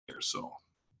So.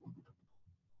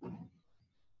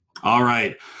 All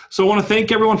right, so I want to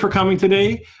thank everyone for coming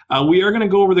today. We are going to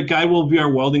go over the guideWELD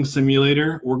VR welding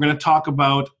simulator. We're going to talk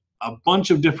about a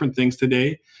bunch of different things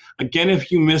today. Again,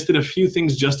 if you missed it, a few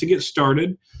things just to get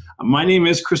started. My name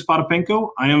is Chris Potapenko.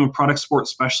 I am a product support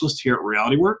specialist here at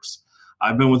Realityworks.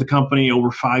 I've been with the company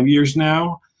over 5 years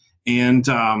now, and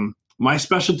my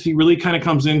specialty really kind of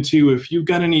comes into if you've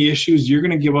got any issues, you're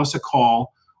going to give us a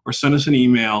call or send us an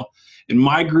email. And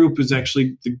my group is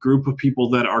actually the group of people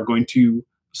that are going to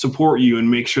support you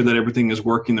and make sure that everything is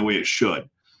working the way it should.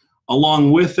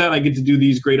 Along with that, I get to do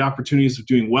these great opportunities of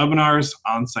doing webinars,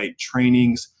 on-site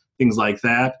trainings, things like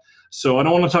that. So I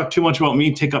don't want to talk too much about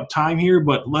me, take up time here,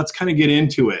 but let's kind of get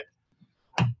into it.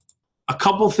 A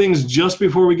couple things just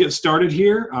before we get started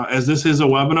here. As this is a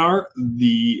webinar,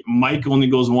 the mic only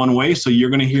goes one way, so you're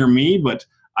going to hear me, but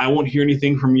I won't hear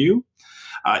anything from you.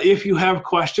 If you have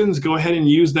questions, go ahead and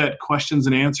use that questions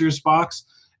and answers box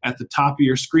at the top of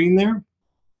your screen there.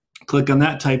 Click on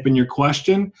that, type in your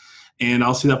question, and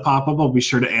I'll see that pop up. I'll be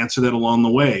sure to answer that along the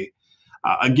way.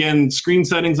 Again, screen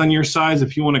settings on your size.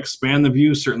 If you want to expand the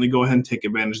view, certainly go ahead and take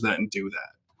advantage of that and do that.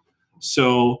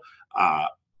 So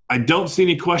I don't see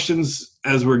any questions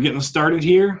as we're getting started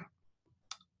here.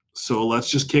 So let's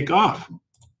just kick off.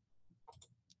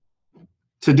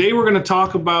 Today we're going to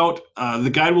talk about the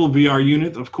guideWELD VR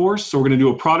unit, of course. So we're going to do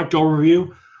a product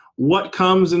overview, what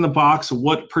comes in the box,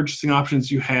 what purchasing options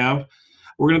you have.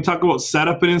 We're going to talk about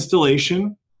setup and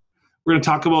installation. We're going to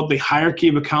talk about the hierarchy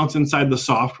of accounts inside the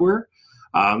software.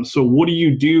 So what do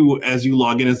you do as you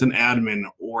log in as an admin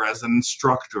or as an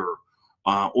instructor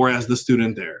or as the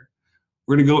student there?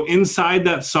 We're going to go inside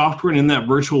that software and in that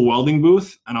virtual welding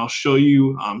booth, and I'll show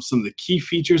you some of the key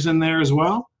features in there as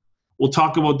well. We'll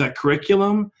talk about that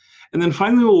curriculum. And then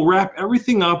finally, we'll wrap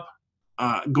everything up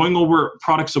going over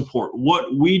product support,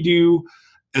 what we do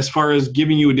as far as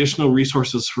giving you additional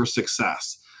resources for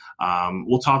success.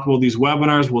 We'll talk about these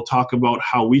webinars. We'll talk about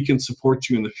how we can support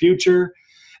you in the future.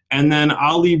 And then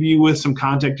I'll leave you with some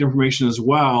contact information as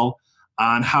well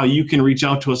on how you can reach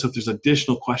out to us if there's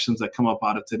additional questions that come up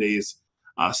out of today's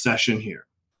session here.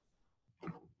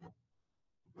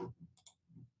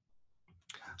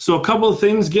 So a couple of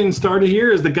things getting started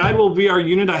here is the guideWELD VR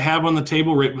unit I have on the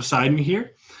table right beside me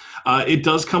here. It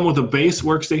does come with a base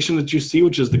workstation that you see,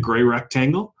 which is the gray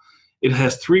rectangle. It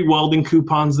has 3 welding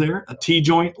coupons there, a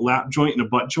T-joint, lap joint, and a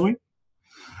butt joint.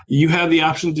 You have the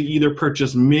option to either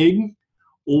purchase MIG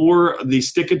or the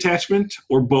stick attachment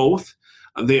or both.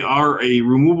 They are a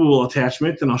removable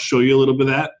attachment, and I'll show you a little bit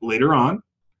of that later on.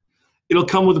 It'll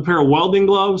come with a pair of welding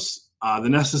gloves, the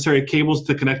necessary cables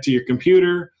to connect to your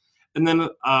computer, and then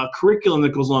a curriculum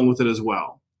that goes along with it as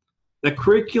well. The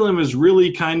curriculum is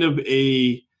really kind of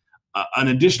an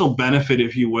additional benefit,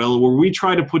 if you will, where we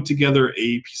try to put together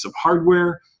a piece of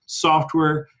hardware,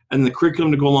 software, and the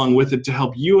curriculum to go along with it to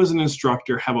help you as an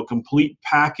instructor have a complete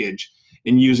package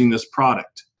in using this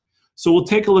product. So we'll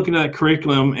take a look at that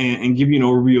curriculum and give you an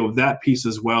overview of that piece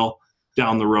as well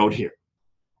down the road here.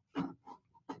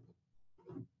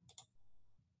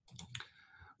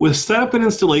 With setup and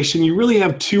installation, you really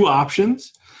have 2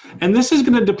 options, and this is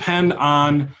going to depend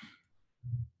on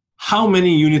how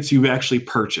many units you've actually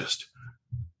purchased.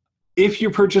 If you're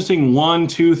purchasing 1,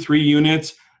 2, 3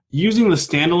 units, using the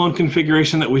standalone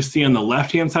configuration that we see on the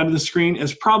left-hand side of the screen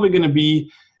is probably going to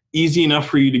be easy enough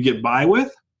for you to get by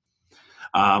with.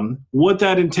 What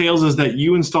that entails is that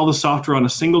you install the software on a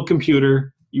single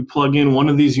computer, you plug in one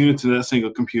of these units into that single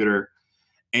computer,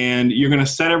 and you're going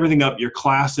to set everything up, your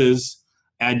classes,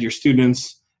 add your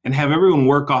students, and have everyone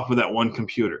work off of that one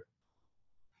computer.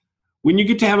 When you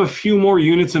get to have a few more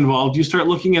units involved, you start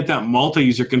looking at that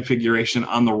multi-user configuration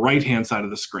on the right-hand side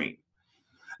of the screen.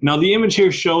 Now, the image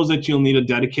here shows that you'll need a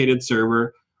dedicated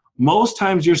server. Most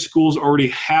times your schools already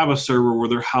have a server where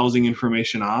they're housing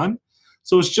information on,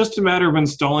 so it's just a matter of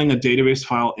installing a database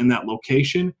file in that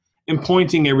location and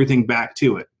pointing everything back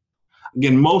to it.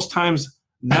 Again, most times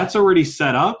that's already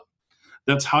set up.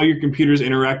 That's how your computers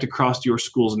interact across your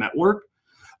school's network.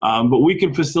 But we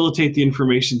can facilitate the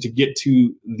information to get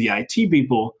to the IT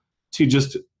people to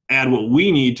just add what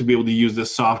we need to be able to use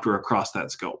this software across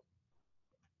that scope.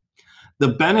 The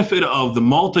benefit of the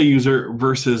multi-user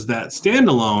versus that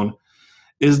standalone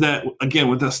is that, again,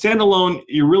 with a standalone,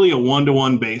 you're really a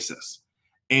one-to-one basis.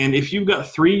 And if you've got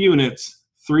 3 units,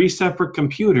 3 separate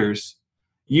computers,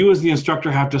 you as the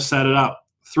instructor have to set it up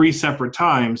 3 separate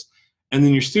times, and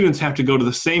then your students have to go to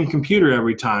the same computer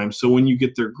every time. So when you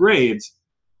get their grades,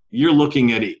 you're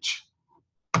looking at each.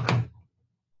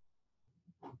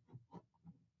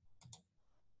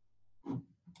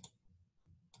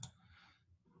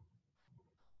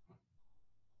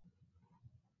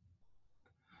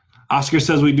 Oscar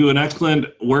says we do an excellent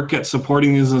work at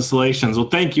supporting these installations. Well,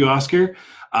 thank you, Oscar.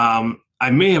 I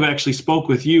may have actually spoke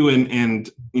with you, and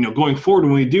going forward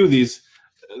when we do these,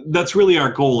 that's really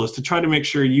our goal, is to try to make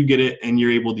sure you get it and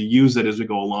you're able to use it as we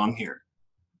go along here.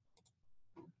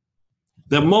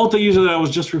 The multi-user that I was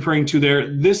just referring to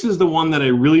there, this is the one that I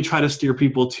really try to steer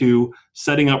people to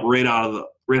setting up right out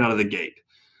of the gate.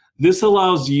 This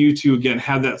allows you to, again,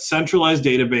 have that centralized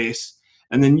database,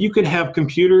 and then you can have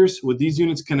computers with these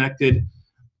units connected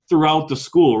throughout the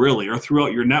school, really, or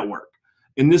throughout your network.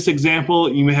 In this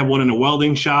example, you may have one in a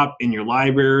welding shop, in your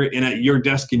library, and at your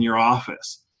desk in your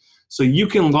office. So you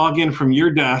can log in from your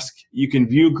desk, you can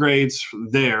view grades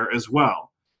there as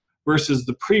well, versus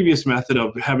the previous method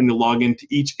of having to log into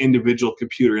each individual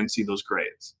computer and see those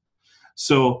grades.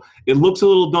 So it looks a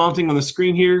little daunting on the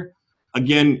screen here.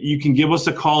 Again, you can give us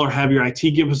a call or have your IT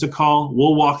give us a call.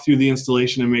 We'll walk through the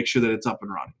installation and make sure that it's up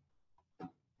and running.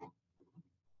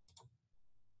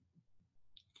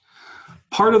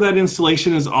 Part of that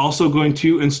installation is also going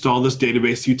to install this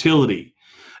database utility.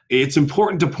 It's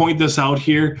important to point this out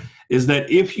here, is that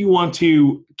if you want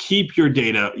to keep your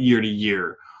data year to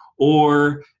year,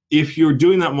 or if you're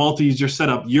doing that multi-user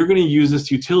setup, you're going to use this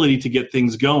utility to get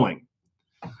things going.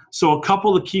 So a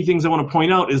couple of key things I want to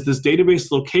point out is this database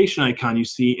location icon you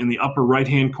see in the upper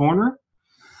right-hand corner.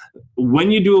 When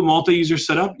you do a multi-user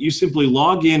setup, you simply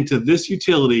log into this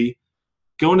utility,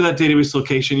 go into that database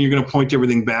location, you're going to point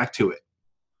everything back to it.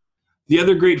 The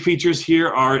other great features here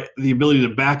are the ability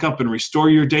to back up and restore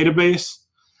your database,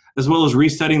 as well as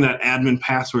resetting that admin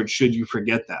password should you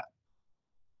forget that.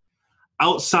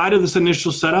 Outside of this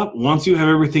initial setup, once you have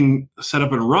everything set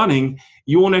up and running,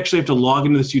 you won't actually have to log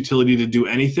into this utility to do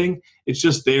anything. It's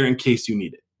just there in case you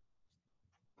need it.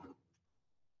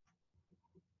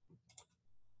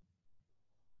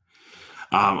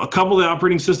 A couple of the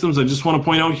operating systems I just want to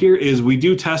point out here is we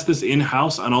do test this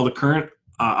in-house on all the current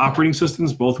operating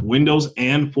systems, both Windows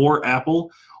and for Apple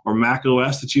or Mac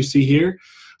OS that you see here.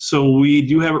 So we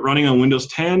do have it running on Windows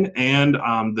 10, and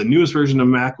the newest version of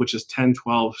Mac, which is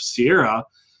 10.12 Sierra,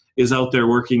 is out there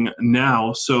working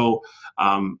now. So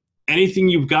anything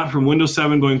you've got from Windows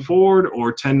 7 going forward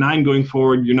or 10.9 going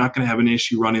forward, you're not going to have an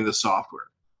issue running the software.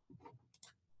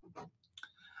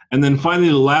 And then finally,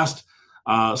 the last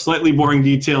slightly boring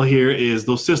detail here is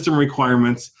those system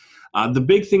requirements. The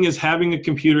big thing is having a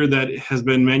computer that has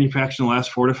been manufactured in the last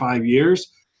 4 to 5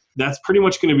 years. That's pretty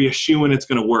much going to be a shoo-in, it's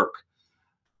going to work.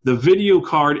 The video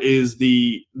card is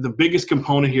the biggest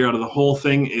component here out of the whole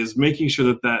thing, is making sure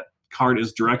that that card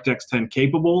is DirectX 10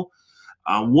 capable.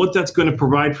 What that's going to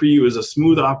provide for you is a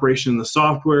smooth operation in the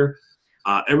software.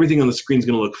 Everything on the screen is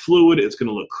going to look fluid, it's going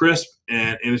to look crisp,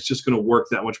 and it's just going to work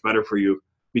that much better for you,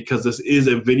 because this is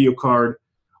a video card,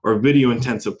 or a video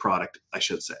intensive product, I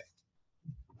should say.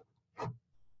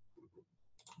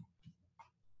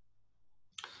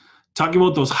 Talking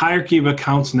about those hierarchy of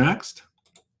accounts next.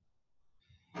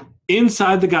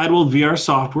 Inside the guideWELD VR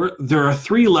software, there are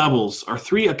 3 levels, or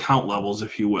 3 account levels,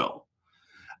 if you will.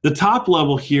 The top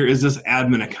level here is this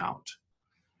admin account.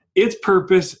 Its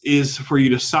purpose is for you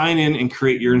to sign in and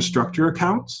create your instructor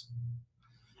accounts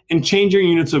and change your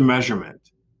units of measurement.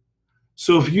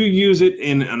 So if you use it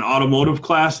in an automotive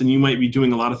class and you might be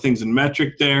doing a lot of things in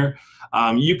metric there,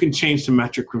 you can change to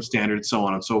metric from standard, so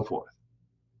on and so forth.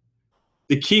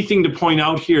 The key thing to point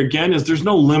out here again is there's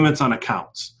no limits on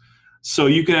accounts. So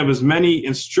you can have as many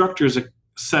instructors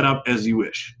set up as you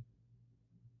wish.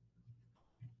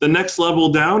 The next level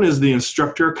down is the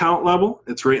instructor account level.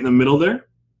 It's right in the middle there.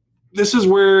 This is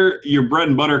where your bread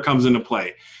and butter comes into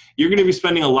play. You're going to be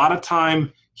spending a lot of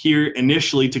time here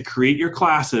initially to create your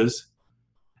classes,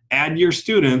 add your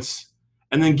students,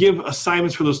 and then give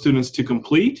assignments for those students to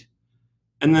complete,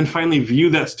 and then finally view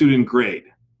that student grade.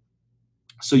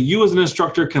 So you as an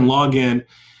instructor can log in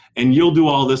and you'll do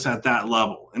all this at that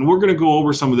level. And we're going to go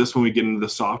over some of this when we get into the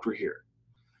software here.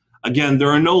 Again, there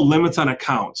are no limits on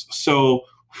accounts. So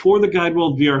for the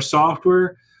guideWELD VR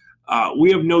software, we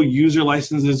have no user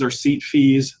licenses or seat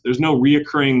fees. There's no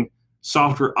reoccurring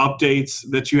software updates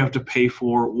that you have to pay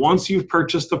for. Once you've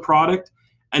purchased the product,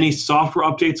 any software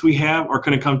updates we have are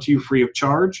going to come to you free of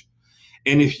charge.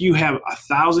 And if you have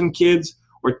 1,000 kids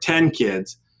or 10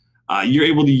 kids, you're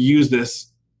able to use this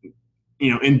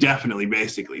indefinitely,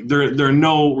 basically. There are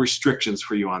no restrictions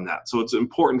for you on that. So it's an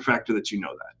important factor that you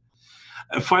know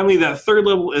that. And finally, that third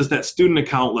level is that student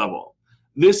account level.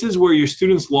 This is where your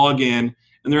students log in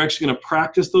and they're actually going to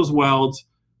practice those welds,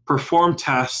 perform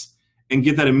tests, and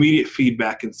get that immediate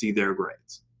feedback and see their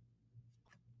grades.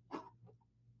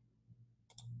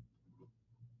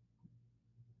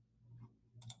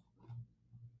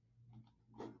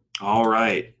 All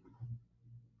right.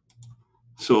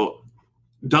 So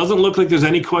doesn't look like there's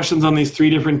any questions on these 3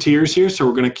 different tiers here, so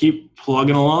we're going to keep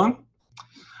plugging along.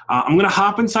 I'm going to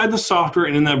hop inside the software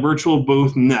and in that virtual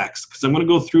booth next, because I'm going to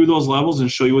go through those levels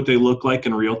and show you what they look like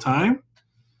in real time.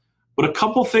 But a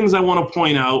couple things I want to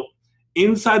point out,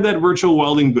 inside that virtual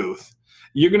welding booth,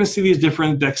 you're going to see these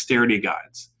different dexterity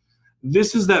guides.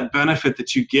 This is that benefit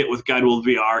that you get with guideWELD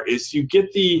VR, is you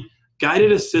get the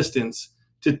guided assistance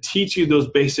to teach you those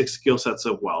basic skill sets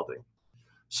of welding.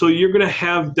 So you're going to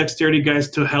have dexterity guides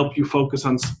to help you focus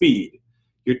on speed,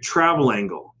 your travel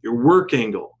angle, your work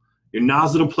angle, your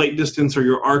nozzle to plate distance or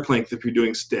your arc length if you're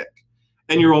doing stick,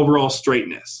 and your overall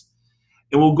straightness.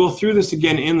 And we'll go through this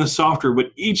again in the software,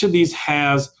 but each of these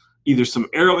has either some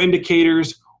arrow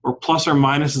indicators or plus or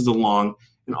minuses along,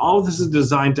 and all of this is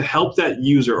designed to help that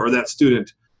user or that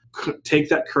student take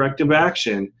that corrective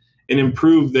action and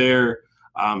improve their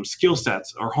skill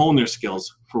sets or hone their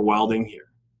skills for welding here.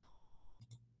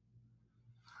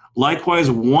 Likewise,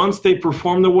 once they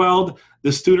perform the weld,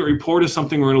 the student report is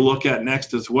something we're going to look at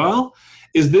next as well.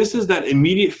 This is that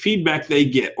immediate feedback they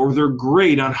get, or their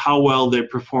grade on how well they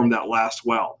performed that last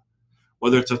weld.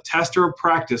 Whether it's a test or a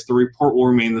practice, the report will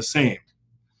remain the same.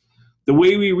 The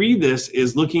way we read this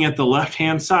is looking at the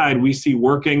left-hand side, we see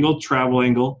work angle, travel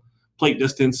angle, plate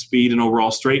distance, speed, and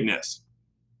overall straightness.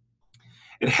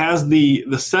 It has the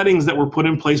settings that were put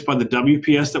in place by the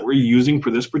WPS that we're using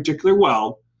for this particular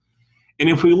weld. And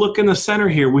if we look in the center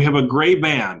here, we have a gray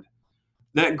band.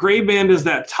 That gray band is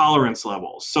that tolerance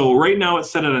level. So right now it's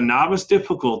set at a novice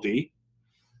difficulty.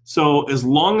 So as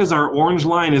long as our orange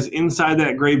line is inside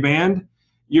that gray band,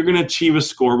 you're going to achieve a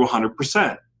score of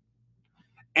 100%.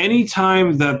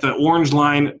 Anytime that the orange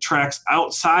line tracks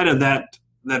outside of that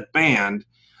band,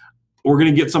 we're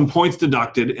going to get some points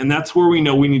deducted, and that's where we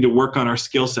know we need to work on our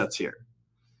skill sets here.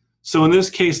 So in this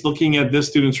case, looking at this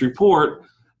student's report,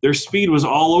 their speed was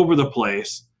all over the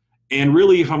place. And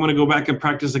really, if I'm going to go back and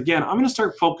practice again, I'm going to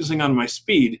start focusing on my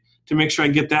speed to make sure I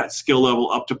get that skill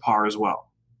level up to par as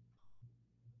well.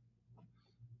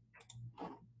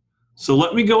 So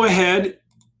let me go ahead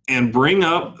and bring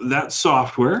up that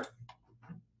software.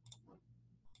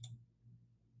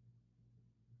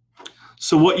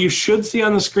 So what you should see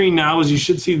on the screen now is you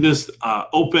should see this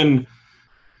open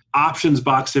options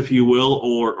box, if you will,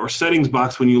 or settings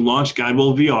box when you launch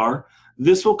guideWELD VR.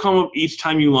 This will come up each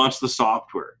time you launch the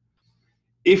software.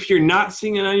 If you're not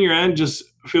seeing it on your end, just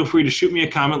feel free to shoot me a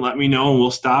comment, let me know, and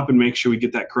we'll stop and make sure we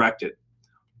get that corrected.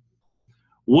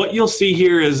 What you'll see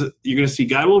here is you're going to see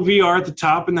guideWELD VR at the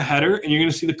top in the header, and you're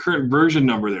going to see the current version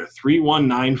number there,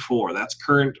 3194. That's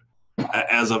current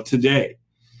as of today.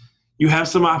 You have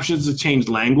some options to change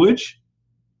language.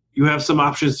 You have some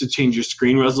options to change your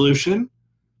screen resolution,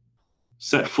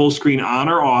 set full screen on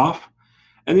or off,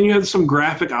 and then you have some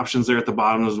graphic options there at the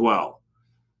bottom as well.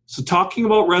 So talking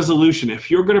about resolution, if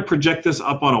you're going to project this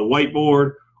up on a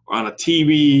whiteboard or on a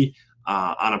TV,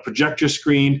 on a projector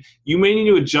screen, you may need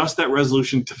to adjust that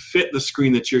resolution to fit the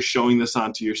screen that you're showing this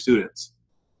on to your students.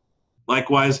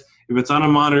 Likewise, if it's on a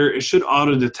monitor, it should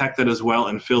auto-detect that as well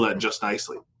and fill that just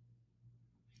nicely.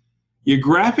 Your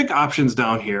graphic options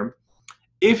down here,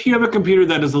 if you have a computer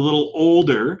that is a little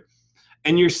older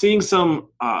and you're seeing some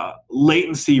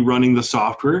latency running the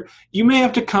software, you may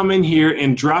have to come in here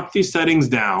and drop these settings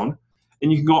down,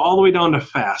 and you can go all the way down to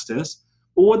fastest.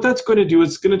 But what that's going to do is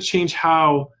it's going to change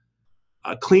how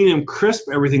clean and crisp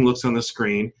everything looks on the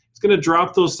screen. It's going to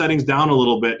drop those settings down a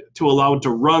little bit to allow it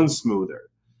to run smoother.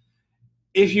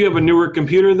 If you have a newer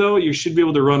computer, though, you should be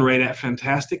able to run right at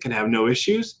fantastic and have no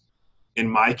issues. In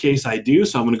my case, I do,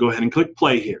 so I'm going to go ahead and click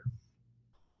play here.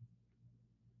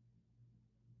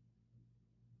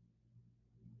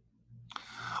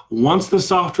 Once the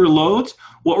software loads,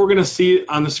 what we're going to see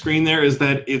on the screen there is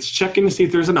that it's checking to see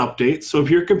if there's an update. So if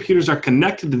your computers are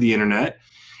connected to the internet,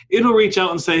 it'll reach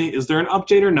out and say, is there an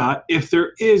update or not? If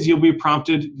there is, you'll be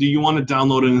prompted, do you want to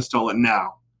download and install it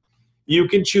now? You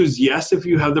can choose yes if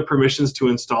you have the permissions to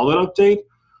install that update,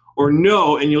 or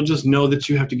no, and you'll just know that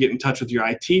you have to get in touch with your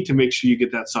IT to make sure you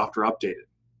get that software updated.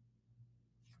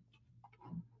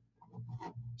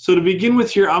 So to begin with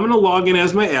here, I'm going to log in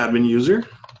as my admin user.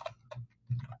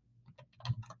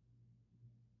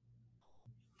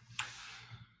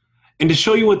 And to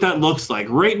show you what that looks like,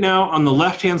 right now on the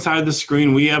left-hand side of the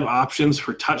screen, we have options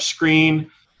for touch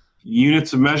screen,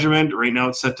 units of measurement. Right now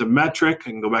it's set to metric.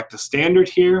 I can go back to standard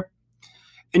here.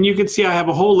 And you can see I have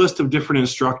a whole list of different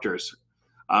instructors.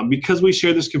 Because we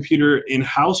share this computer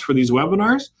in-house for these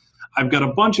webinars, I've got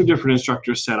a bunch of different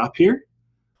instructors set up here.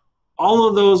 All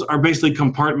of those are basically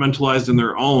compartmentalized in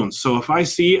their own. So if I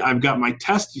see I've got my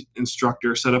test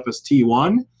instructor set up as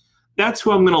T1, that's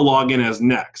who I'm going to log in as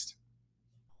next.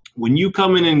 When you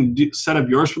come in and set up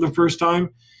yours for the first time,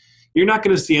 you're not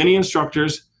going to see any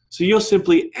instructors, so you'll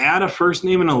simply add a first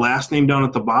name and a last name down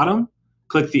at the bottom,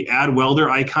 click the Add Welder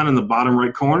icon in the bottom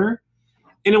right corner,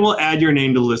 and it will add your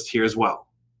name to the list here as well.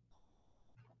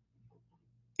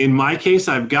 In my case,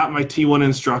 I've got my T1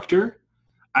 instructor.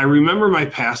 I remember my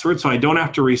password, so I don't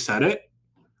have to reset it.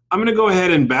 I'm going to go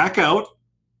ahead and back out,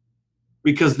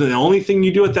 because the only thing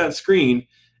you do at that screen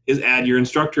is add your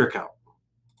instructor account.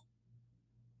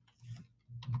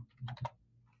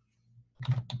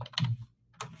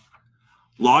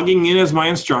 Logging in as my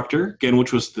instructor, again,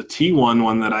 which was the T1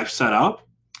 one that I've set up,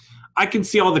 I can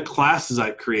see all the classes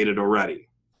I've created already.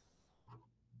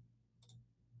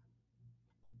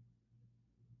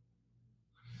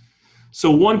 So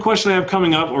one question I have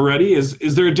coming up already is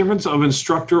there a difference of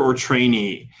instructor or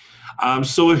trainee?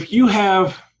 So if you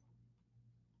have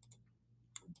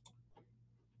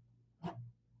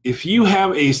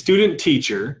a student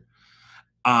teacher,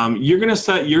 you're going to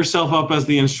set yourself up as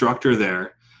the instructor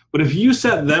there. But if you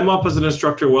set them up as an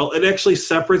instructor, well, it actually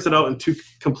separates it out in two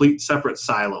complete separate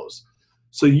silos.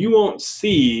 So you won't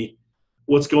see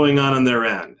what's going on their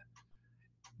end.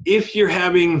 If you're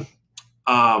having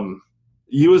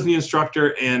you as the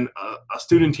instructor and a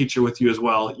student teacher with you as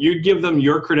well, you give them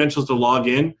your credentials to log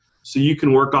in so you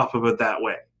can work off of it that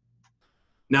way.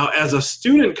 Now, as a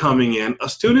student coming in, a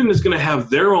student is going to have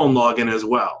their own login as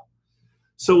well.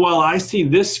 So while I see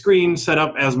this screen set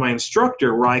up as my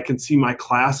instructor, where I can see my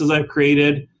classes I've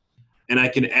created, and I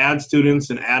can add students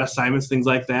and add assignments, things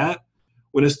like that,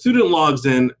 when a student logs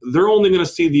in, they're only going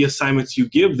to see the assignments you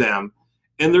give them,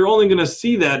 and they're only going to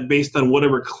see that based on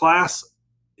whatever class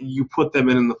you put them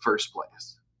in the first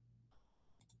place.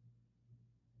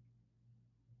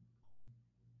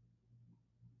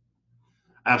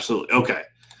 Absolutely. Okay.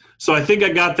 So I think I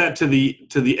got that to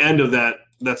the end of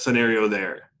that scenario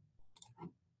there.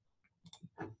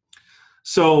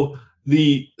 So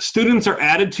the students are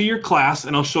added to your class,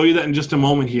 and I'll show you that in just a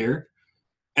moment here.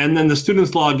 And then the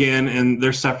students log in, and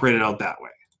they're separated out that way.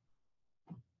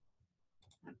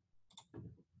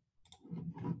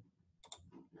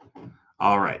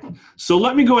 All right. So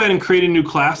let me go ahead and create a new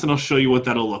class, and I'll show you what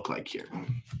that'll look like here.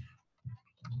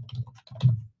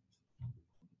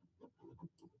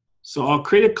 So I'll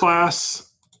create a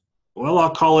class. Well,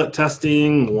 I'll call it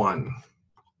Testing 1.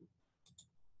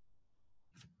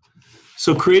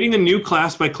 So creating a new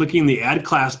class by clicking the Add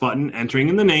Class button, entering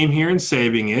in the name here, and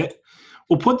saving it,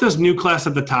 we'll put this new class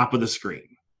at the top of the screen.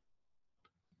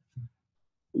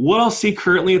 What I'll see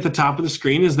currently at the top of the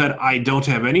screen is that I don't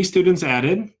have any students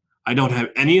added, I don't have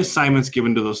any assignments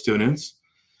given to those students,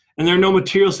 and there are no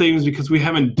material savings because we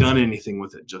haven't done anything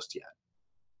with it just yet.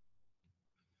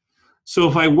 So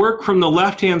if I work from the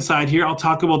left-hand side here, I'll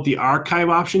talk about the archive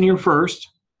option here first,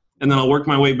 and then I'll work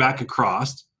my way back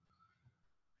across.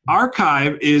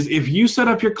 Archive is if you set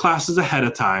up your classes ahead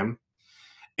of time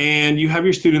and you have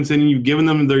your students in and you've given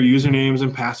them their usernames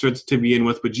and passwords to begin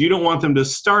with, but you don't want them to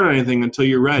start anything until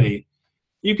you're ready,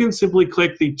 you can simply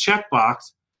click the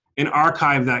checkbox and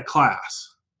archive that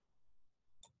class.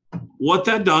 What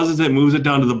that does is it moves it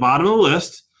down to the bottom of the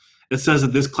list. It says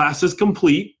that this class is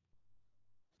complete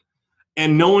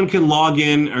and no one can log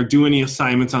in or do any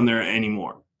assignments on there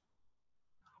anymore.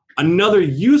 Another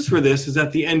use for this is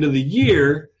at the end of the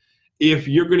year, if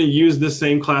you're going to use this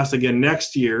same class again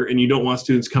next year and you don't want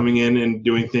students coming in and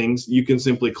doing things, you can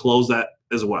simply close that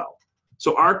as well.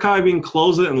 So archiving,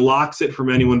 close it, and locks it from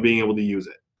anyone being able to use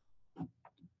it.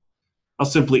 I'll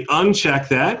simply uncheck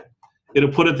that.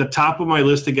 It'll put at the top of my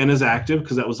list again as active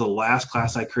because that was the last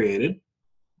class I created.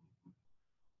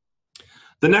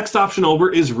 The next option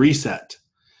over is reset.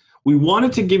 We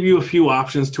wanted to give you a few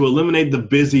options to eliminate the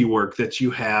busy work that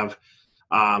you have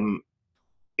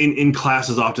in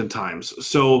classes oftentimes.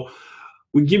 So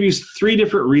we give you 3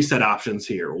 different reset options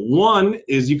here. One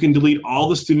is you can delete all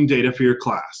the student data for your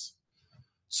class.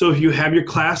 So if you have your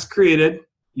class created,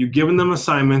 you've given them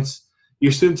assignments,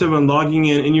 your students have been logging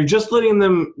in, and you're just letting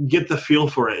them get the feel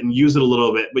for it and use it a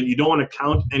little bit, but you don't want to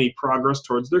count any progress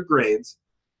towards their grades,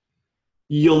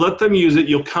 you'll let them use it.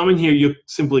 You'll come in here, you'll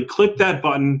simply click that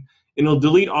button, and it'll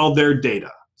delete all their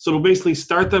data. So it'll basically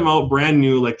start them out brand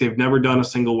new like they've never done a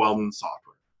single weld in software.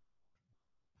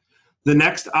 The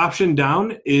next option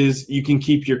down is you can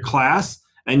keep your class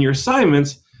and your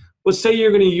assignments, but say you're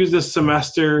going to use this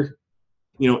semester,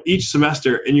 each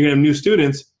semester, and you're going to have new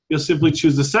students, you'll simply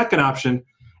choose the second option,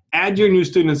 add your new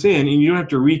students in, and you don't have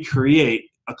to recreate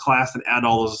a class and add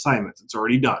all those assignments. It's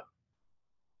already done.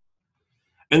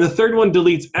 And the third one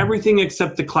deletes everything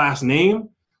except the class name,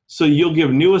 so you'll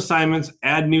give new assignments,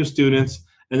 add new students,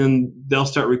 and then they'll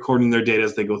start recording their data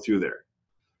as they go through there.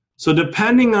 So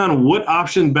depending on what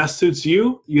option best suits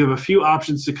you, you have a few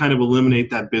options to kind of eliminate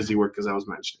that busy work, as I was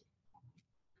mentioning.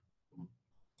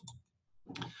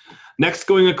 Next,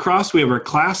 going across, we have our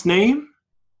class name.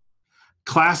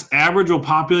 Class average will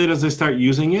populate as I start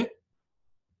using it.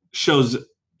 Shows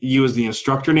you as the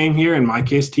instructor name here, in my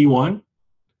case, T1.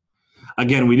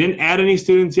 Again, we didn't add any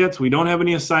students yet, so we don't have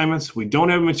any assignments, we don't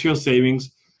have material savings.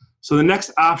 So the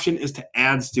next option is to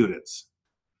add students.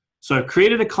 So I've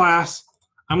created a class,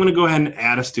 I'm gonna go ahead and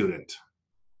add a student.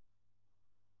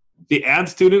 The add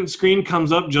student screen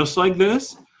comes up just like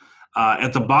this.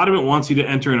 At the bottom, it wants you to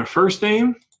enter in a first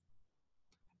name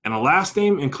and a last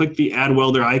name and click the add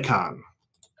welder icon.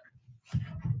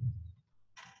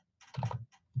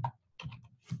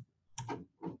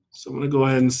 So I'm going to go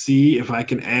ahead and see if I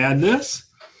can add this.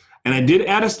 And I did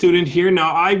add a student here.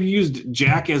 Now, I've used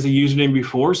Jack as a username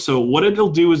before, so what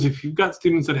it'll do is if you've got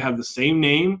students that have the same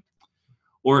name,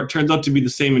 or it turns out to be the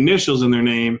same initials in their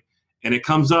name, and it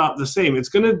comes up the same, it's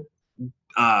going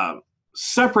to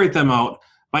separate them out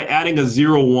by adding a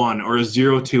 01 or a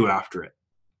 02 after it.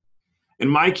 In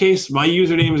my case, my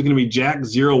username is going to be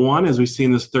Jack01, as we see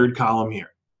in this third column here.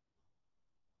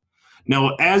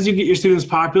 Now, as you get your students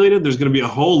populated, there's going to be a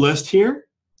whole list here.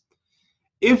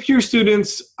 If your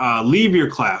students leave your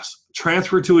class,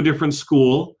 transfer to a different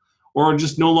school, or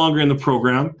just no longer in the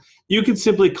program, you can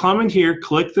simply come in here,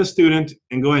 click the student,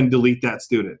 and go ahead and delete that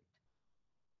student.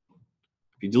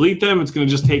 If you delete them, it's going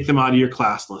to just take them out of your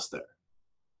class list there.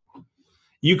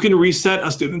 You can reset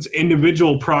a student's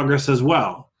individual progress as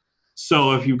well.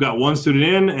 So if you've got one student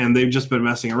in and they've just been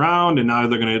messing around and now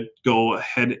they're going to go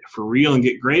ahead for real and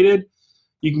get graded,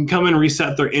 you can come and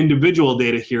reset their individual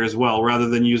data here as well, rather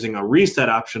than using a reset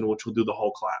option, which will do the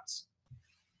whole class.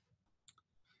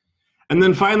 And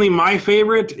then finally, my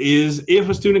favorite is if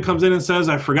a student comes in and says,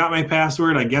 I forgot my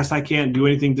password, I guess I can't do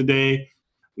anything today,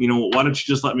 you know, why don't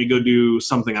you just let me go do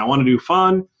something I want to do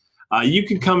fun? You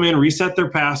can come in, reset their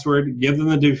password, give them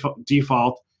the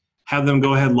default, have them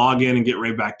go ahead, log in, and get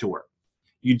right back to work.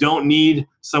 You don't need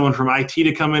someone from IT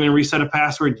to come in and reset a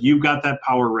password. You've got that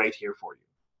power right here for you.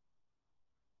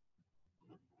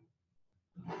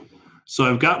 So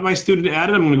I've got my student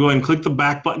added. I'm going to go ahead and click the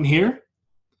back button here.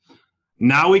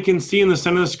 Now we can see in the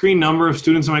center of the screen number of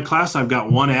students in my class. I've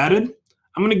got one added.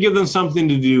 I'm going to give them something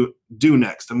to do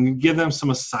next. I'm going to give them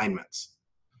some assignments.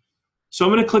 So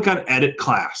I'm going to click on Edit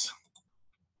Class.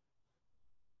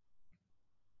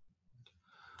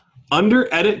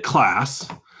 Under Edit Class,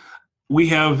 we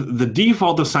have the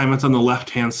default assignments on the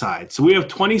left-hand side. So we have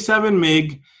 27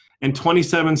 MIG and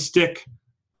 27 stick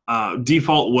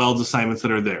default welds assignments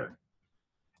that are there.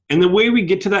 And the way we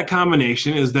get to that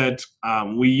combination is that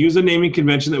we use a naming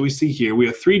convention that we see here. We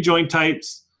have 3 joint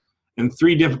types and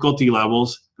 3 difficulty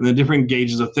levels and the different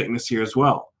gauges of thickness here as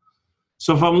well.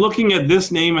 So if I'm looking at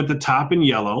this name at the top in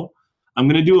yellow, I'm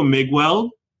going to do a MIG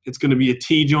weld. It's going to be a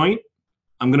T-joint.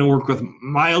 I'm going to work with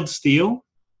mild steel.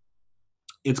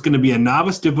 It's going to be a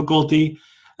novice difficulty,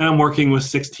 and I'm working with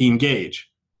 16 gauge.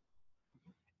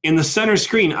 In the center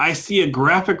screen, I see a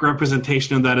graphic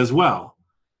representation of that as well.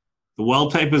 The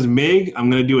weld type is MIG. I'm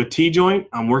going to do a T-joint.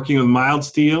 I'm working with mild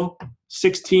steel,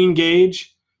 16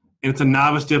 gauge, and it's a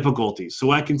novice difficulty.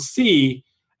 So I can see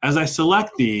as I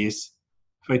select these,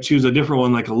 if I choose a different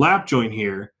one like a lap joint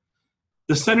here,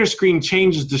 the center screen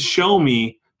changes to show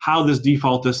me how this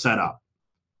default is set up.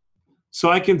 So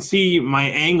I can see my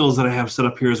angles that I have set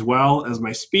up here as well as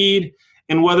my speed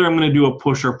and whether I'm going to do a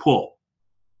push or pull.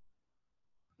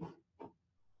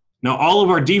 Now all of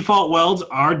our default welds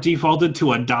are defaulted to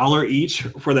 $1 each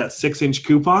for that 6-inch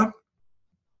coupon.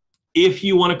 If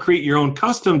you want to create your own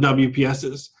custom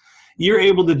WPSs, you're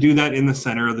able to do that in the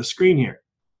center of the screen here.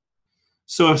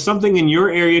 So if something in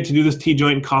your area to do this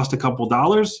T-joint costs a couple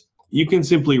dollars, you can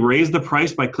simply raise the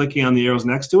price by clicking on the arrows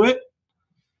next to it.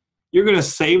 You're going to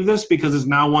save this because it's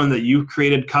now one that you've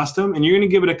created custom, and you're going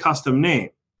to give it a custom name.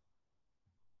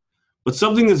 But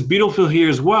something that's beautiful here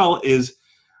as well is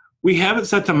we have it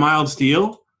set to mild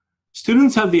steel.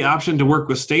 Students have the option to work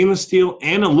with stainless steel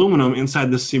and aluminum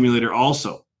inside this simulator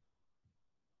also.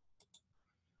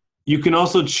 You can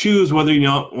also choose whether you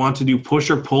want to do push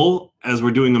or pull as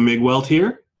we're doing a MIG weld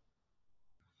here.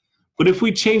 But if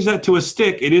we change that to a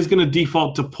stick, it is going to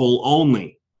default to pull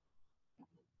only.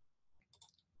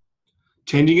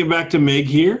 Changing it back to MIG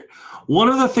here. One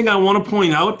other thing I want to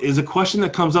point out is a question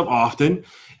that comes up often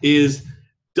is,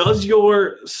 does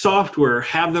your software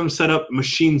have them set up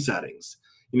machine settings?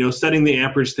 You know, setting the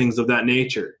amperage, things of that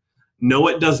nature. No,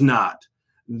 it does not.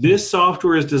 This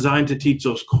software is designed to teach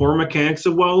those core mechanics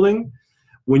of welding.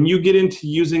 When you get into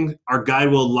using our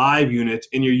guideWELD Live unit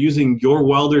and you're using your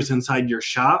welders inside your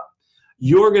shop,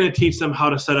 you're going to teach them how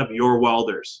to set up your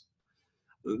welders.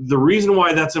 The reason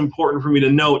why that's important for me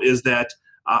to note is that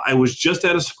I was just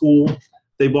at a school.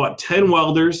 They bought 10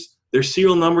 welders. Their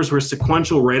serial numbers were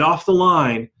sequential right off the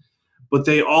line, but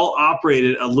they all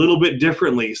operated a little bit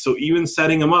differently. So even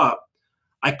setting them up,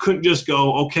 I couldn't just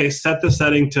go, okay, set the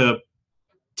setting to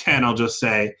 10, I'll just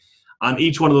say, on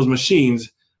each one of those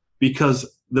machines,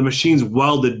 because the machines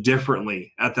welded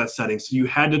differently at that setting. So you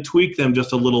had to tweak them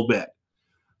just a little bit.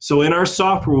 So in our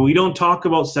software, we don't talk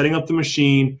about setting up the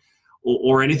machine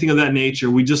or anything of that nature.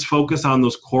 We just focus on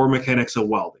those core mechanics of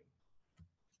welding.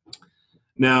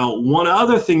 Now, one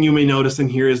other thing you may notice in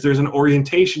here is there's an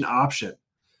orientation option.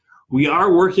 We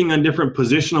are working on different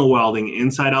positional welding,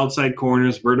 inside, outside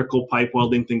corners, vertical pipe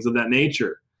welding, things of that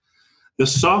nature. The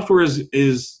software is,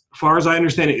 as far as I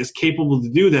understand it, is capable to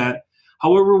do that.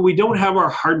 However, we don't have our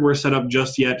hardware set up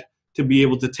just yet to be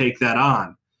able to take that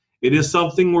on. It is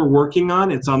something we're working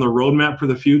on. It's on the roadmap for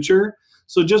the future.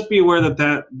 So just be aware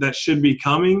that that should be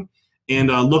coming, and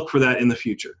look for that in the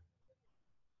future.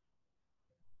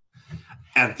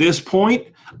 At this point,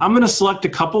 I'm going to select a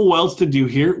couple welds to do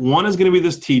here. One is going to be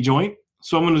this T-joint.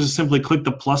 So I'm going to just simply click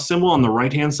the plus symbol on the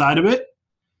right-hand side of it.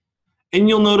 And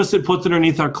you'll notice it puts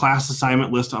underneath our class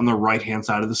assignment list on the right-hand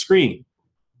side of the screen.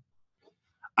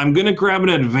 I'm going to grab an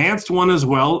advanced one as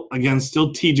well. Again,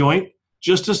 still T-joint,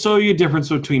 just to show you a difference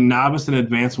between novice and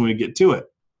advanced when we get to it.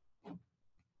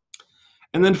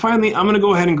 And then finally, I'm going to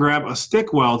go ahead and grab a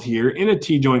stick weld here in a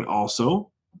T-joint also.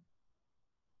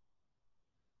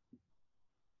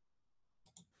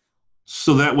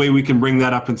 So that way we can bring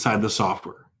that up inside the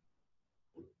software.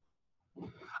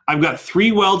 I've got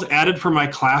 3 welds added for my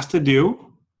class to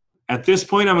do. At this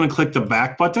point, I'm going to click the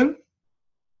back button.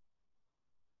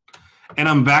 And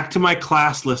I'm back to my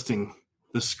class listing,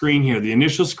 the screen here, the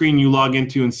initial screen you log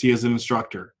into and see as an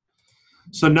instructor.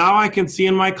 So now I can see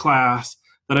in my class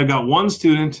that I've got 1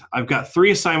 student, I've got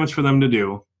 3 assignments for them to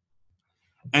do.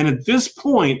 And at this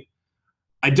point,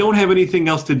 I don't have anything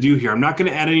else to do here. I'm not going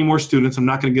to add any more students. I'm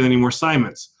not going to get any more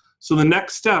assignments. So the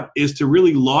next step is to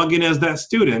really log in as that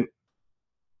student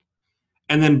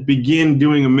and then begin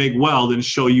doing a MIG weld and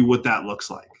show you what that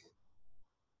looks like.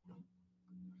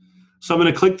 So I'm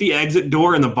going to click the exit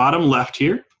door in the bottom left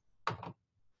here.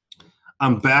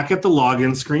 I'm back at the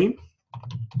login screen.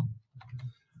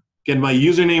 Again, my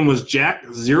username was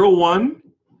Jack01.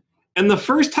 And the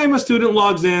first time a student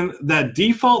logs in, that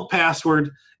default password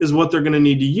is what they're going to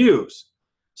need to use.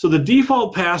 So the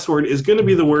default password is going to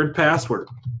be the word password.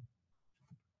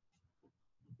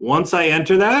 Once I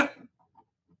enter that,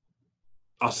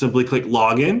 I'll simply click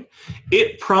login.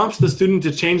 It prompts the student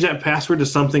to change that password to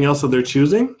something else that they're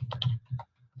choosing.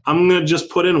 I'm going to just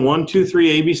put in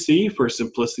 123 ABC for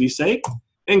simplicity's sake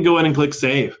and go ahead and click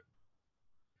save.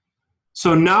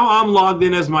 So now I'm logged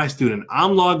in as my student.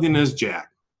 I'm logged in as Jack.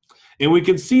 And we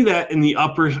can see that in the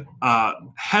upper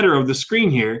header of the screen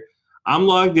here. I'm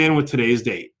logged in with today's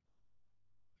date.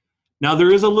 Now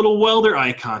there is a little welder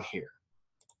icon here.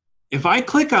 If I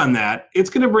click on that, it's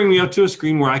going to bring me up to a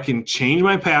screen where I can change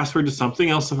my password to something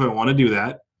else if I want to do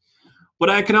that. But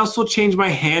I can also change my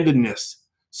handedness.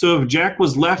 So if Jack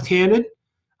was left-handed,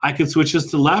 I could switch this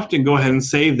to left and go ahead and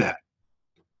save that.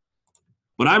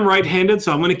 But I'm right-handed,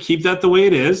 so I'm going to keep that the way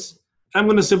it is. I'm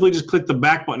going to simply just click the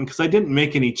back button because I didn't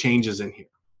make any changes in here.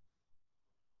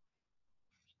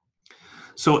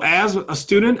 So as a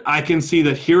student, I can see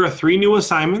that here are 3 new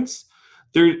assignments.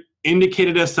 They're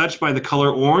indicated as such by the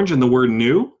color orange and the word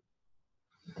new.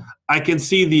 I can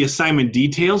see the assignment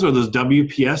details, or those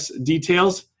WPS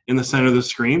details, in the center of the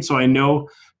screen, so I know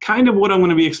kind of what I'm going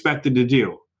to be expected to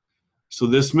do. So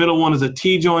this middle one is a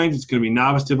T-joint. It's going to be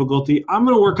novice difficulty. I'm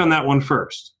going to work on that one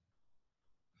first.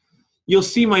 You'll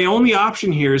see my only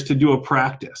option here is to do a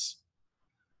practice.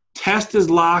 Test is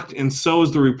locked, and so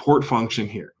is the report function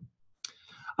here.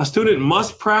 A student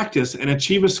must practice and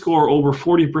achieve a score over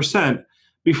 40%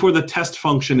 before the test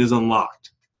function is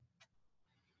unlocked.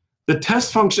 The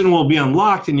test function will be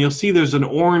unlocked, and you'll see there's an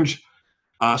orange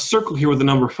circle here with the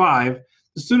number 5.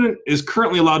 The student is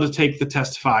currently allowed to take the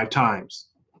test 5 times.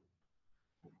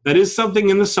 That is something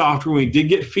in the software. We did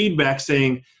get feedback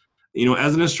saying, you know,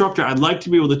 as an instructor, I'd like to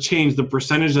be able to change the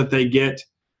percentage that they get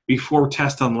before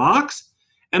test unlocks,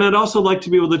 and I'd also like to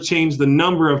be able to change the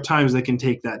number of times they can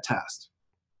take that test.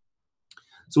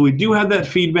 So we do have that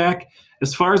feedback.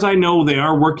 As far as I know, they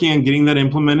are working on getting that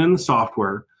implemented in the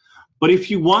software. But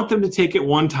if you want them to take it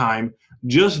one time,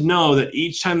 just know that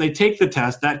each time they take the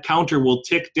test, that counter will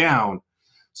tick down.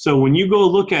 So when you go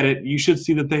look at it, you should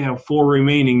see that they have 4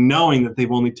 remaining, knowing that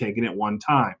they've only taken it one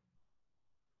time.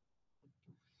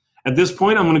 At this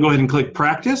point, I'm going to go ahead and click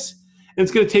practice, and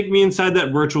it's going to take me inside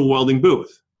that virtual welding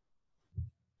booth.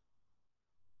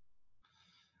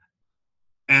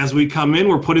 As we come in,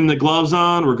 we're putting the gloves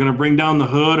on. We're going to bring down the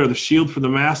hood or the shield for the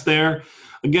mask there.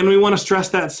 Again, we want to stress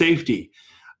that safety.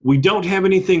 We don't have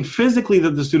anything physically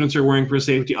that the students are wearing for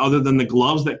safety other than the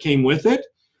gloves that came with it.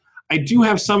 I do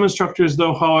have some instructors,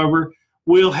 though, however,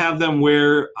 will have them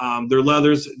wear their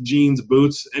leathers, jeans,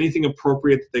 boots, anything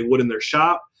appropriate that they would in their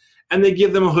shop. And they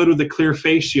give them a hood with a clear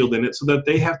face shield in it so that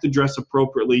they have to dress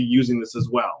appropriately using this as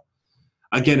well.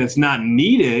 Again, it's not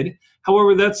needed.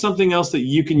 However, that's something else that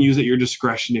you can use at your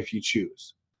discretion if you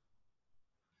choose.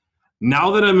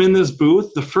 Now that I'm in this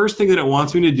booth, the first thing that it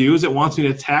wants me to do is it wants me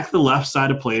to tack the left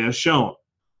side of plate as shown.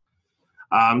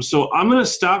 So I'm going to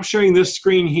stop sharing this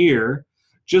screen here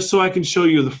just so I can show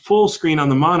you the full screen on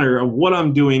the monitor of what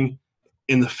I'm doing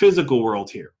in the physical world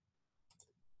here.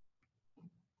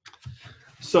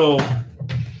 So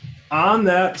on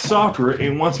that software,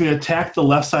 it wants me to tack the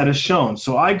left side as shown.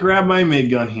 So I grab my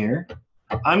MIG gun here.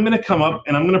 I'm going to come up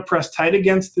and I'm going to press tight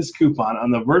against this coupon on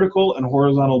the vertical and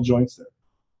horizontal joints there.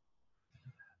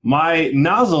 My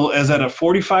nozzle is at a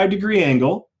 45-degree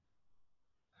angle,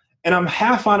 and I'm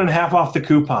half on and half off the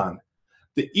coupon.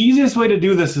 The easiest way to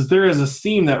do this is there is a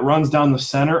seam that runs down the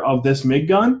center of this MIG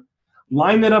gun.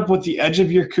 Line that up with the edge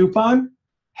of your coupon,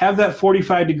 have that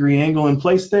 45-degree angle in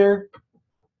place there,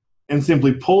 and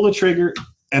simply pull the trigger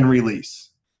and release.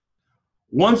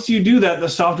 Once you do that, the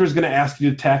software is going to ask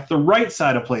you to tack the right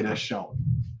side of plate as shown.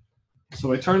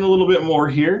 So I turn a little bit more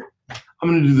here. I'm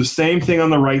going to do the same thing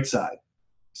on the right side.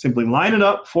 Simply line it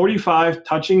up, 45,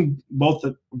 touching both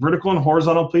the vertical and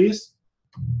horizontal piece,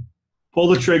 pull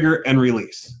the trigger, and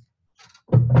release.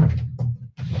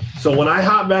 So when I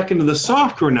hop back into the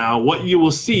software now, what you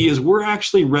will see is we're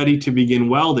actually ready to begin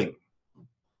welding.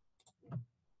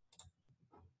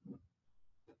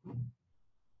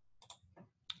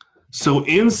 So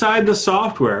inside the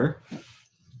software,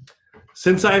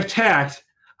 since I've tacked,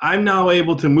 I'm now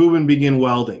able to move and begin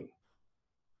welding.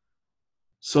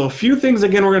 So a few things,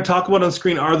 again, we're going to talk about on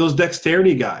screen are those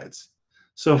dexterity guides.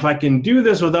 So if I can do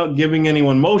this without giving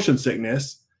anyone motion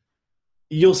sickness,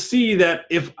 you'll see that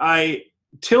if I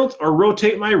tilt or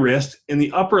rotate my wrist in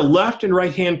the upper left and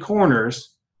right-hand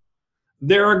corners,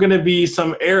 there are going to be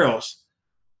some arrows.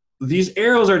 These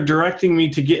arrows are directing me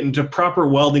to get into proper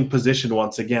welding position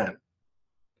once again.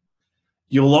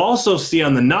 You'll also see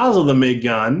on the nozzle of the MIG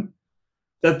gun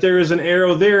that there is an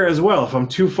arrow there as well. If I'm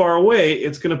too far away,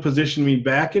 it's going to position me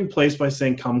back in place by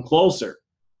saying come closer.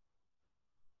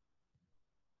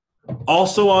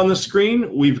 Also on the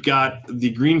screen, we've got the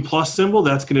green plus symbol.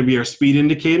 That's going to be our speed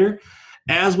indicator.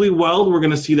 As we weld, we're going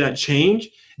to see that change.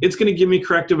 It's going to give me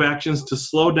corrective actions to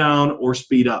slow down or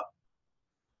speed up.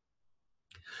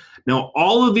 Now,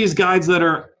 all of these guides that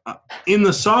are in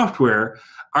the software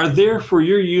are there for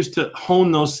your use to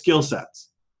hone those skill sets.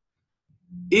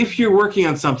 If you're working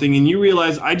on something and you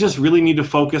realize, I just really need to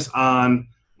focus on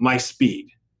my speed.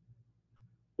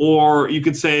 Or you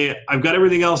could say, I've got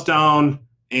everything else down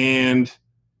and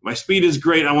my speed is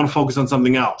great, I want to focus on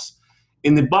something else.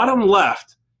 In the bottom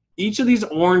left, each of these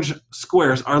orange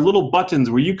squares are little buttons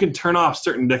where you can turn off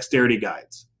certain dexterity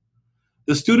guides.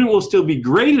 The student will still be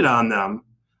graded on them,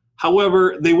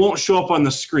 however, they won't show up on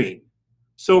the screen.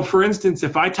 So for instance,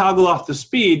 if I toggle off the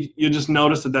speed, you'll just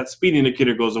notice that that speed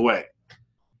indicator goes away.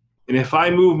 And if I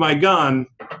move my gun,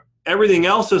 everything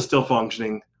else is still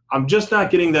functioning. I'm just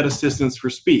not getting that assistance for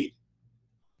speed.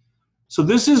 So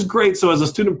this is great. So as a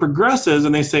student progresses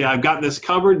and they say, I've got this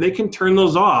covered, they can turn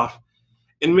those off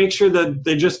and make sure that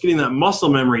they're just getting that muscle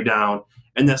memory down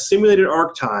and that simulated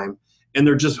arc time, and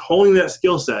they're just holding that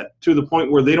skill set to the point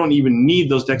where they don't even need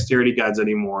those dexterity guides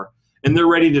anymore, and they're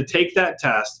ready to take that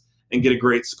test and get a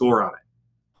great score on it.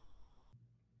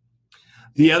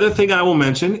 The other thing I will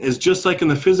mention is, just like in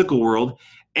the physical world,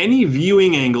 any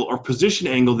viewing angle or position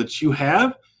angle that you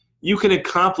have, you can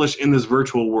accomplish in this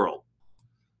virtual world.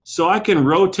 So I can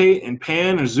rotate and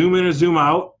pan or zoom in or zoom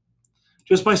out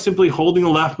just by simply holding the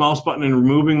left mouse button and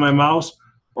removing my mouse,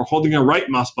 or holding a right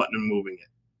mouse button and moving it.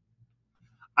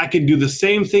 I can do the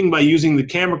same thing by using the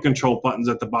camera control buttons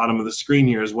at the bottom of the screen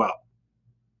here as well.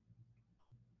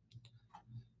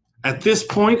 At this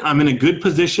point, I'm in a good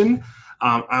position.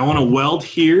 I want to weld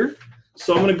here.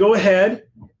 So I'm going to go ahead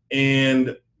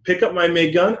and pick up my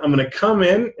MIG gun. I'm going to come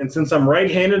in, and since I'm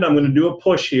right-handed, I'm going to do a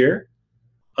push here.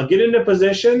 I'll get into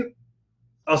position.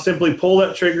 I'll simply pull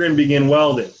that trigger and begin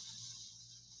welding.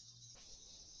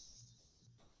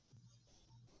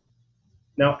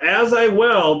 Now, as I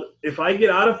weld, if I get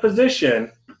out of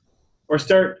position or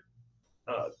start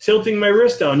tilting my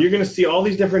wrist down, you're going to see all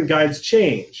these different guides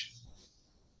change.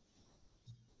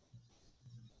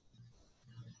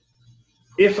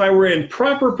 if I were in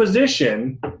proper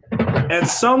position, at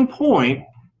some point,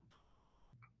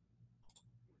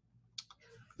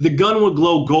 the gun would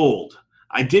glow gold.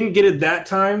 I didn't get it that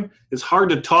time. It's hard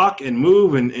to talk and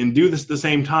move and do this at the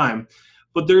same time.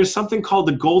 But there is something called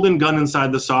the golden gun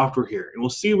inside the software here. And we'll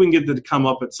see if we can get that to come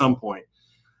up at some point.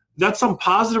 That's some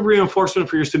positive reinforcement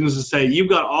for your students to say, you've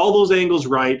got all those angles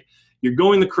right, you're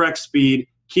going the correct speed,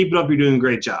 keep it up, you're doing a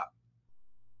great job.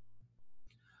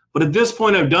 But at this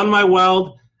point, I've done my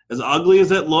weld. As ugly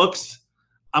as it looks,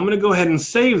 I'm going to go ahead and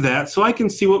save that so I can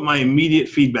see what my immediate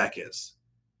feedback is.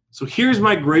 So here's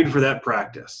my grade for that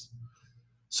practice.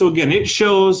 So again, it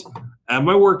shows at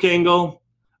my work angle,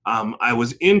 I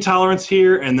was in tolerance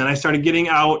here, and then I started getting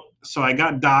out, so I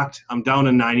got docked. I'm down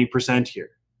to 90% here.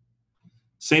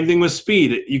 Same thing with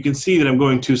speed. You can see that I'm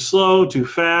going too slow, too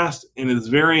fast, and it's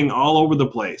varying all over the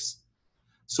place.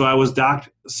 So I was docked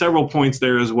several points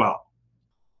there as well.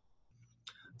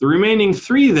 The remaining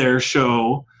 3 there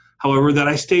show, however, that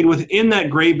I stayed within that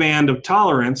gray band of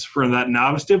tolerance for that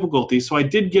novice difficulty, so I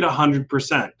did get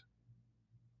 100%.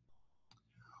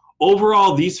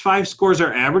 Overall, these 5 scores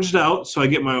are averaged out, so I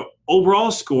get my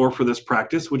overall score for this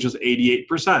practice, which is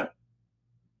 88%.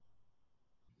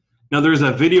 Now there's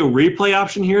a video replay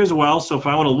option here as well, so if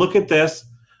I want to look at this,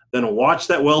 then watch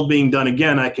that weld being done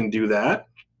again, I can do that.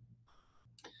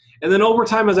 And then over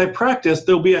time as I practice,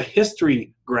 there'll be a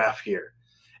history graph here.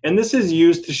 And this is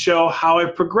used to show how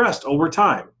I've progressed over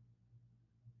time.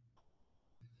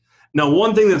 Now,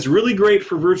 one thing that's really great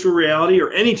for virtual reality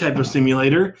or any type of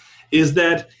simulator is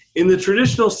that in the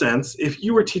traditional sense, if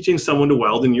you were teaching someone to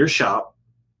weld in your shop,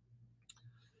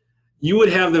 you would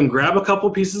have them grab a couple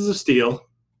pieces of steel,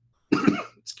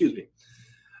 excuse me,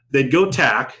 they'd go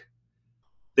tack,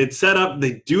 they'd set up,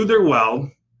 they'd do their weld,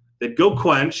 they'd go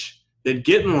quench, they'd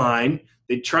get in line,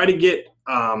 they'd try to get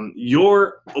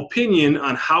your opinion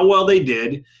on how well they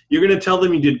did. You're going to tell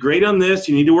them you did great on this,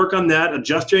 you need to work on that,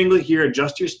 adjust your angle here,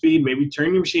 adjust your speed, maybe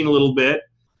turn your machine a little bit.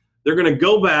 They're going to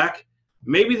go back.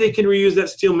 Maybe they can reuse that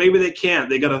steel, maybe they can't.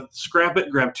 They got to scrap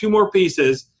it, grab 2 more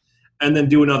pieces, and then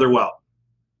do another weld.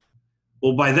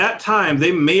 Well, by that time,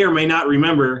 they may or may not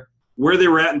remember where they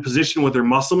were at in position with their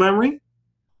muscle memory.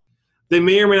 They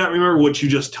may or may not remember what you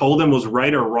just told them was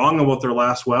right or wrong about their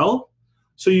last weld.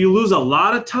 So you lose a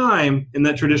lot of time in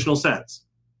that traditional sense.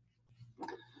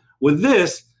 With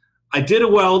this, I did a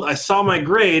weld, I saw my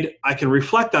grade, I can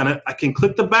reflect on it, I can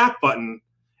click the back button,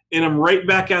 and I'm right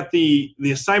back at the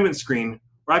assignment screen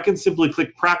where I can simply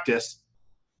click practice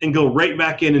and go right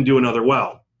back in and do another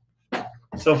weld.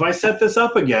 So if I set this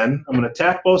up again, I'm going to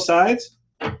tack both sides.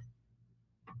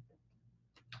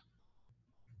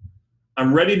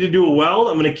 I'm ready to do a weld.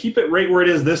 I'm going to keep it right where it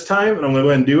is this time, and I'm going to go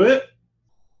ahead and do it.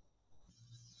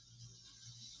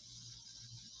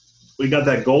 We got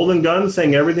that golden gun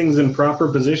saying everything's in proper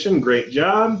position. Great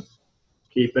job.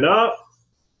 Keep it up.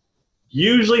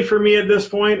 Usually for me at this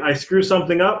point, I screw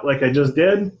something up like I just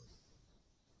did.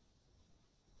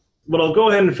 But I'll go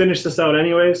ahead and finish this out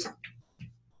anyways.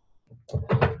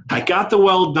 I got the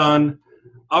weld done.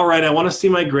 All right, I want to see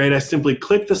my grade. I simply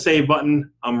click the save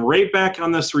button. I'm right back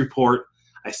on this report.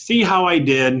 I see how I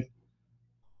did.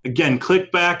 Again,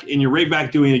 click back, and you're right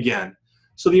back doing it again.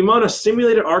 So the amount of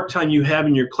simulated arc time you have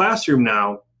in your classroom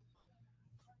now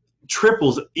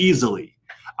triples easily.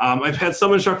 I've had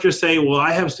some instructors say, well,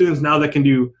 I have students now that can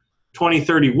do 20,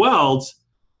 30 welds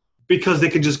because they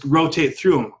could just rotate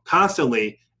through them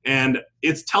constantly, and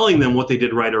it's telling them what they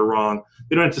did right or wrong.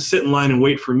 They don't have to sit in line and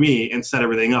wait for me and set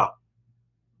everything up.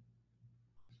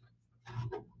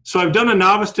 So I've done a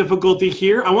novice difficulty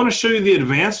here. I want to show you the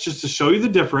advanced just to show you the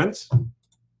difference.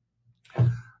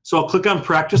 So I'll click on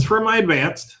practice for my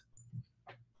advanced.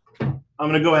 I'm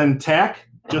going to go ahead and tack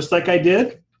just like I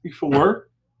did before.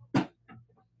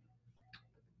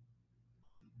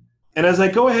 And as I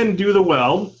go ahead and do the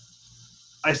weld,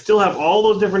 I still have all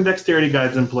those different dexterity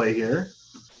guides in play here.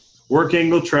 Work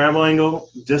angle, travel angle,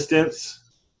 distance.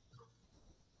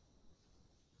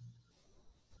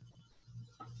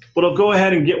 But I'll go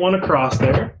ahead and get one across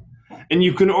there. And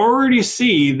you can already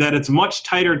see that it's much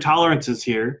tighter tolerances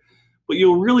here, but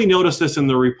you'll really notice this in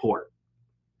the report.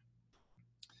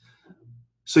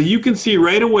 So you can see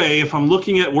right away, if I'm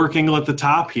looking at work angle at the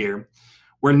top here,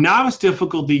 where novice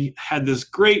difficulty had this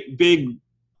great big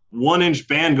 1-inch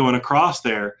band going across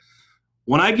there,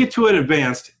 when I get to an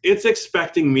advanced, it's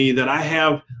expecting me that I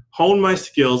have honed my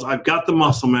skills, I've got the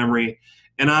muscle memory,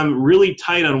 and I'm really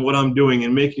tight on what I'm doing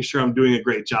and making sure I'm doing a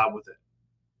great job with it.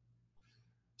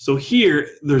 So here,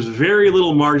 there's very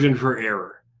little margin for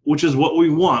error, which is what we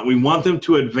want. We want them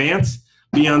to advance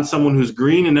beyond someone who's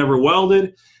green and never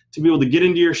welded to be able to get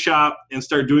into your shop and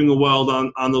start doing a weld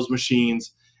on those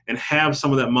machines and have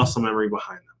some of that muscle memory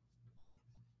behind them.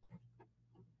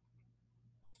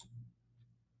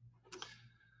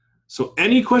 So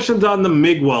any questions on the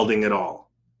MIG welding at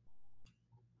all?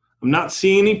 I'm not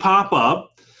seeing any pop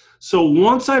up. So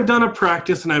once I've done a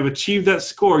practice and I've achieved that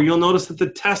score, you'll notice that the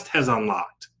test has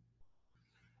unlocked.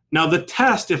 Now the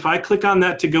test, if I click on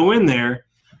that to go in there,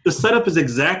 the setup is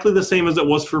exactly the same as it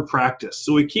was for practice.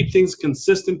 So we keep things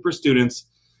consistent for students,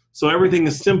 so everything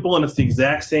is simple and it's the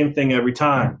exact same thing every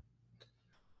time.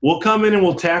 We'll come in and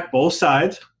we'll tack both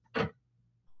sides.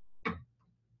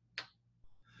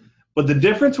 But the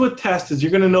difference with test is you're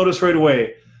going to notice right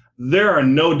away, there are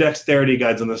no dexterity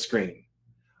guides on the screen.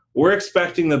 We're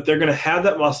expecting that they're going to have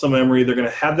that muscle memory, they're going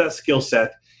to have that skill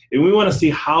set, and we want to see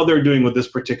how they're doing with this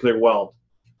particular weld.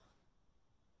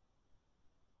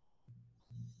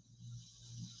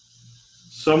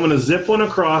 So I'm going to zip one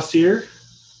across here.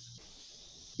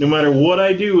 No matter what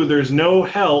I do, there's no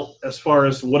help as far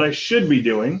as what I should be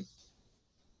doing.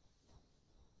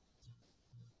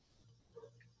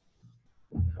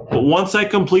 But once I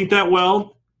complete that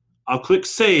weld, I'll click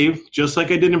Save, just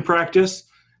like I did in practice.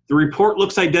 The report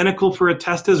looks identical for a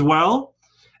test as well.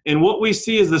 And what we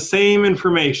see is the same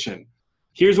information.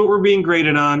 Here's what we're being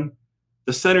graded on.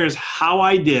 The center is how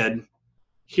I did.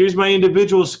 Here's my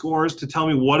individual scores to tell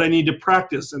me what I need to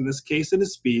practice. In this case, it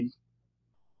is speed.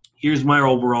 Here's my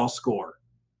overall score.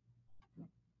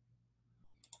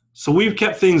 So we've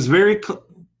kept things very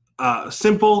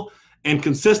simple and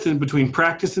consistent between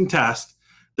practice and test.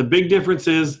 The big difference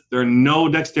is there are no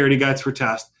dexterity guides for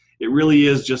test. It really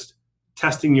is just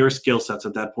testing your skill sets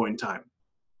at that point in time.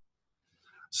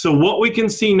 So what we can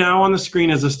see now on the screen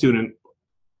as a student,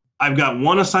 I've got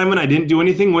one assignment I didn't do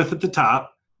anything with at the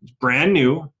top. It's brand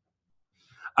new.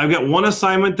 I've got one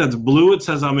assignment that's blue. It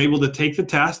says I'm able to take the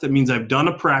test. That means I've done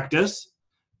a practice.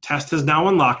 Test is now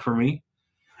unlocked for me.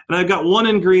 And I've got one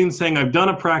in green saying I've done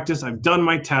a practice, I've done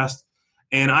my test,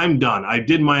 and I'm done. I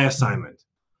did my assignment.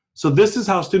 So this is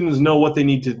how students know what they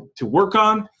need to work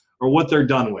on or what they're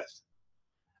done with.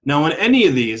 Now in any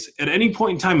of these, at any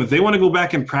point in time, if they want to go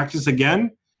back and practice again,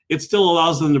 it still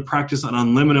allows them to practice an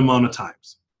unlimited amount of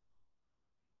times.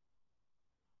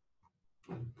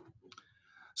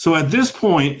 So at this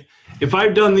point, if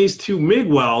I've done these two MIG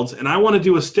welds and I want to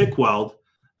do a stick weld,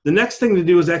 the next thing to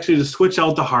do is actually to switch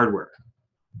out the hardware.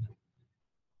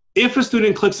 If a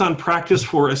student clicks on practice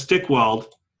for a stick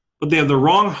weld, but they have the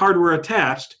wrong hardware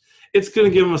attached, it's going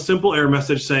to give them a simple error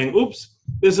message saying, oops,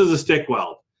 this is a stick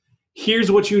weld.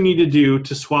 Here's what you need to do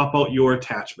to swap out your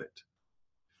attachment.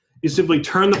 You simply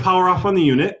turn the power off on the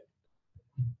unit.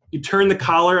 You turn the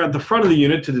collar at the front of the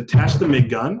unit to detach the MIG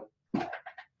gun.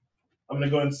 I'm going to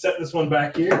go ahead and set this one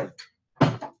back here.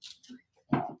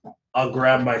 I'll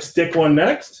grab my stick one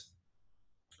next.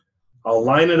 I'll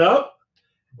line it up.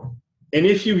 And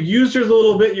if you use yours a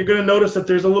little bit, you're going to notice that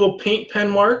there's a little paint pen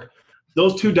mark.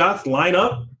 Those two dots line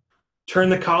up. Turn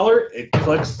the collar. It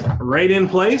clicks right in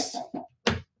place.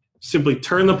 Simply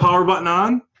turn the power button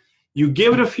on. You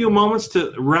give it a few moments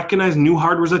to recognize new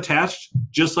hardware is attached,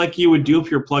 just like you would do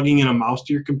if you're plugging in a mouse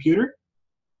to your computer.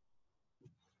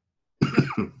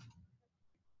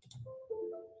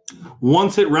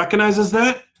 Once it recognizes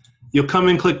that, you'll come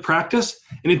and click practice,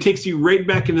 and it takes you right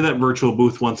back into that virtual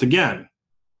booth once again.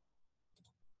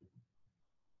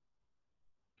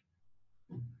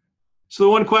 So the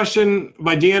one question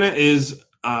by Deanna is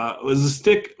the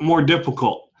stick more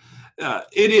difficult?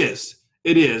 It is.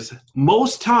 It is.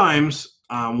 Most times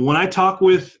when I talk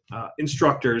with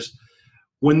instructors,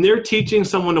 when they're teaching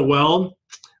someone to weld,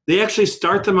 they actually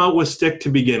start them out with stick to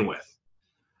begin with.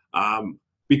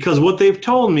 Because what they've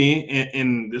told me,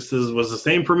 and this was the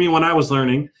same for me when I was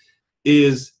learning,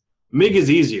 is MIG is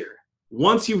easier.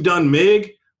 Once you've done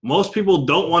MIG, most people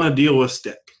don't want to deal with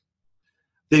stick.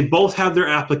 They both have their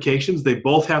applications, they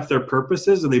both have their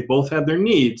purposes, and they both have their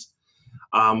needs.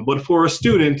 But for a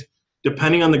student,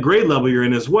 depending on the grade level you're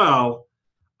in as well,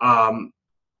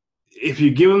 if you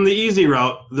give them the easy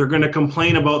route, they're going to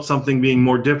complain about something being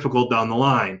more difficult down the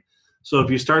line. So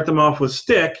if you start them off with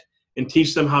stick and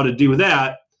teach them how to do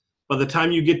that, by the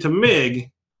time you get to MIG,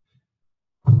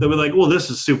 they'll be like, well, this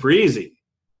is super easy.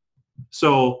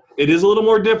 So it is a little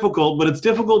more difficult, but it's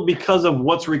difficult because of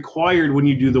what's required when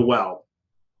you do the weld.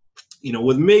 You know,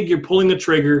 with MIG, you're pulling the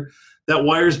trigger, that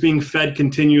wire's being fed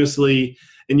continuously,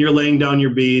 and you're laying down your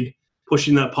bead,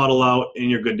 pushing that puddle out, and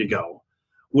you're good to go.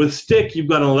 With stick, you've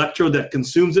got an electrode that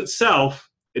consumes itself.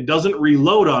 It doesn't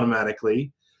reload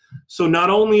automatically. So not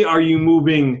only are you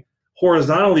moving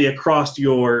horizontally across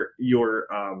your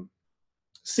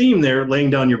seam there, laying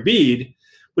down your bead,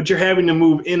 but you're having to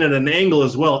move in at an angle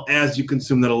as well as you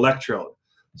consume that electrode.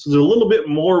 So there's a little bit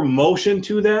more motion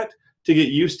to that to get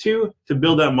used to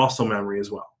build that muscle memory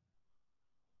as well.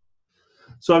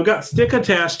 So I've got stick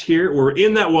attached here. We're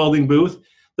in that welding booth.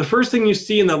 The first thing you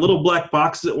see in that little black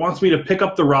box is it wants me to pick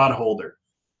up the rod holder.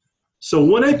 So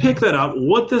when I pick that up,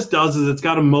 what this does is it's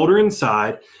got a motor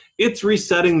inside. It's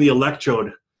resetting the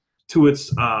electrode to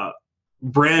its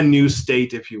brand new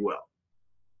state, if you will.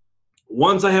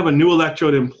 Once I have a new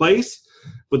electrode in place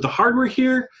with the hardware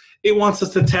here, it wants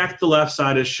us to tack the left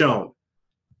side as shown.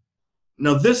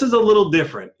 Now this is a little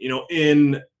different. You know,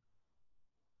 in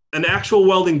an actual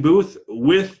welding booth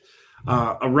with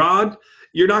a rod,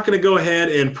 you're not going to go ahead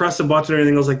and press a button or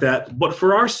anything else like that. But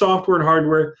for our software and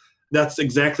hardware, that's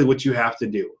exactly what you have to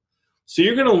do. So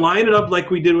you're going to line it up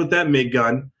like we did with that MIG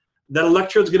gun. That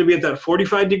electrode's going to be at that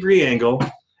 45-degree angle,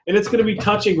 and it's going to be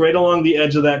touching right along the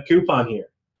edge of that coupon here.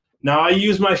 Now I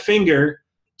use my finger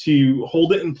to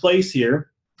hold it in place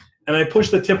here, and I push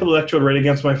the tip of the electrode right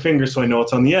against my finger so I know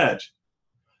it's on the edge.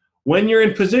 When you're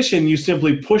in position, you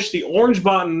simply push the orange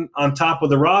button on top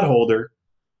of the rod holder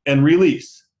and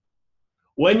release.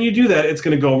 When you do that, it's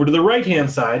going to go over to the right-hand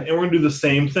side, and we're going to do the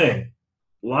same thing.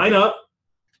 Line up,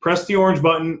 press the orange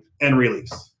button, and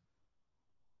release.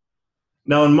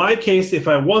 Now in my case, if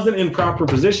I wasn't in proper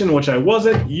position, which I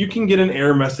wasn't, you can get an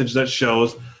error message that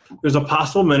shows there's a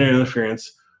possible minute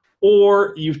interference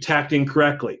or you've tacked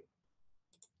incorrectly.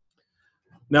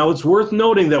 Now it's worth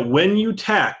noting that when you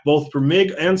tack, both for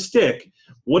MIG and stick,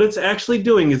 what it's actually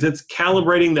doing is it's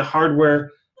calibrating the hardware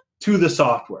to the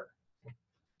software.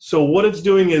 So what it's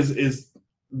doing is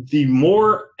the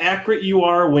more accurate you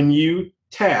are when you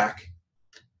tack,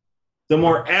 the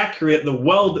more accurate the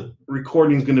weld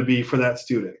recording is going to be for that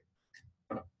student.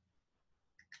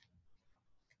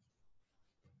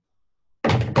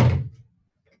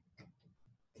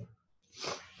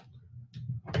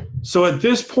 So at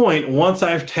this point, once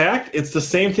I've tacked, it's the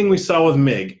same thing we saw with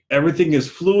MIG. Everything is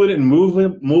fluid and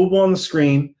movable on the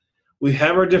screen. We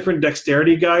have our different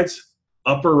dexterity guides,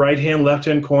 upper right-hand,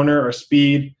 left-hand corner, our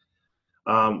speed.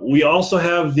 We also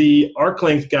have the arc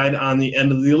length guide on the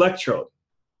end of the electrode.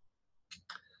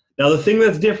 Now the thing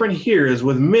that's different here is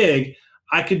with MIG,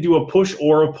 I could do a push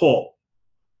or a pull.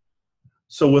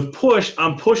 So with push,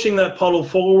 I'm pushing that puddle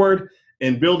forward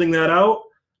and building that out.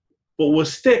 But with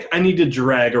stick, I need to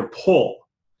drag or pull.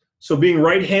 So being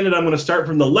right-handed, I'm going to start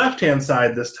from the left-hand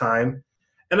side this time,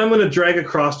 and I'm going to drag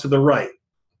across to the right.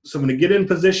 So I'm going to get in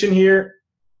position here.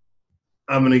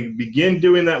 I'm going to begin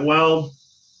doing that weld,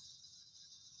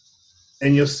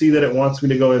 and you'll see that it wants me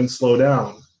to go ahead and slow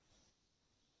down.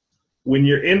 When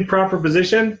you're in proper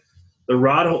position, the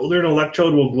rod holder and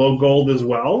electrode will glow gold as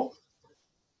well.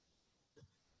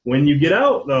 When you get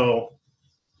out, though,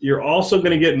 you're also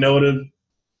going to get noted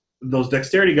those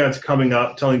dexterity guides coming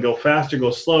up, telling you go faster, go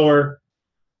slower,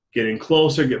 getting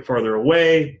closer, get farther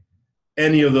away.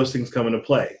 Any of those things come into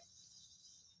play.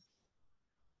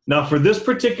 Now for this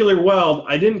particular weld,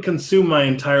 I didn't consume my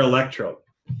entire electrode.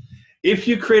 If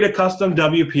you create a custom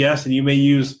WPS and you may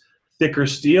use thicker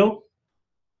steel,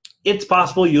 it's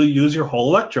possible you'll use your whole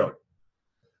electrode.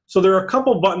 So there are a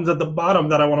couple buttons at the bottom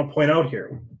that I want to point out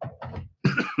here.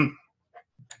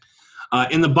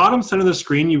 In the bottom center of the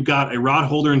screen, you've got a rod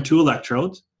holder and 2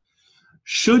 electrodes.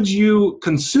 Should you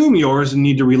consume yours and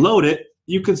need to reload it,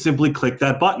 you can simply click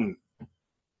that button.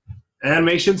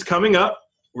 Animation's coming up.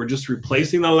 We're just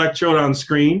replacing the electrode on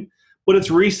screen, but it's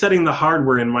resetting the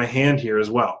hardware in my hand here as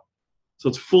well. So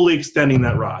it's fully extending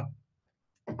that rod.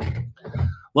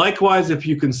 Likewise, if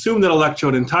you consume that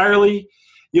electrode entirely,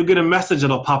 you'll get a message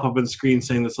that'll pop up on the screen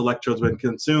saying this electrode's been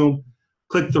consumed.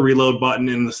 Click the reload button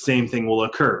and the same thing will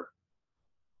occur.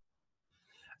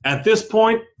 At this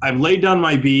point, I've laid down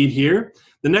my bead here.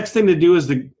 The next thing to do is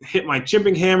to hit my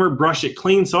chipping hammer, brush it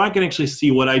clean so I can actually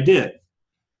see what I did.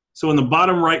 So in the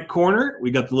bottom right corner, we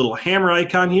got the little hammer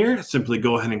icon here. Simply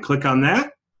go ahead and click on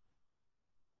that.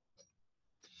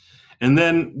 And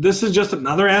then this is just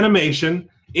another animation.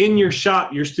 In your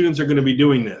shop, your students are going to be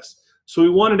doing this. So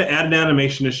we wanted to add an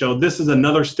animation to show this is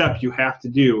another step you have to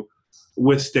do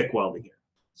with stick welding here.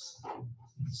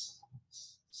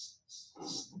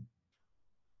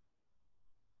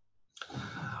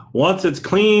 Once it's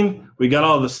clean, we got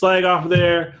all the slag off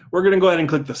there, we're going to go ahead and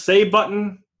click the Save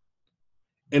button,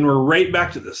 and we're right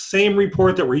back to the same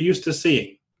report that we're used to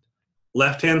seeing.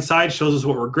 Left-hand side shows us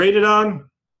what we're graded on.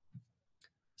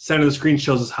 Center of the screen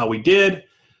shows us how we did.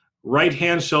 Right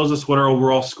hand shows us what our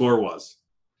overall score was.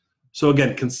 So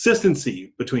again,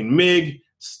 consistency between MIG,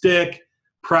 stick,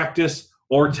 practice,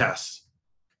 or tests.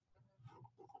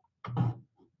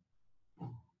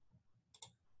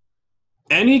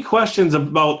 Any questions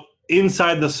about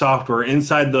inside the software,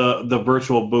 inside the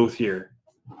virtual booth here?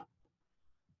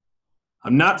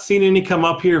 I'm not seeing any come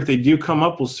up here. If they do come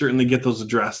up, we'll certainly get those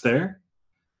addressed there.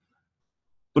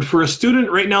 But for a student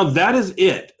right now, that is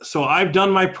it. So I've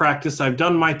done my practice, I've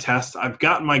done my test, I've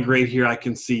got my grade here I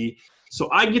can see. So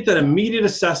I get that immediate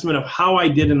assessment of how I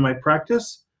did in my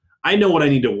practice. I know what I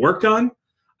need to work on.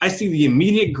 I see the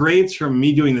immediate grades from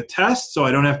me doing the test, so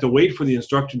I don't have to wait for the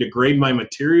instructor to grade my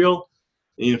material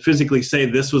and physically say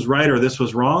this was right or this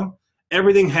was wrong.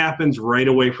 Everything happens right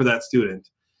away for that student.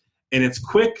 And it's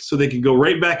quick, so they can go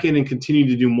right back in and continue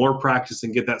to do more practice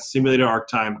and get that simulated arc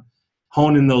time,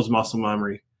 hone in those muscle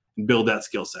memory, and build that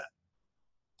skill set.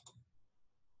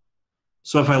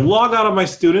 So if I log out of my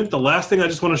student, the last thing I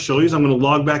just want to show you is I'm going to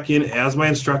log back in as my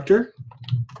instructor.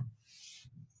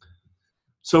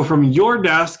 So from your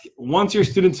desk, once your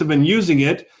students have been using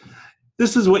it,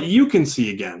 this is what you can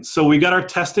see again. So we got our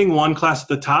testing 1 class at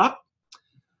the top.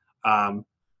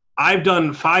 I've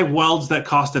done 5 welds that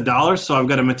cost $1, so I've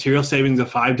got a material savings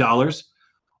of $5.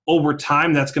 Over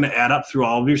time, that's going to add up through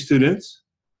all of your students.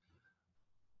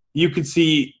 You can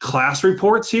see class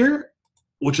reports here,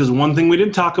 which is one thing we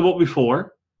didn't talk about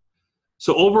before.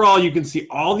 So overall, you can see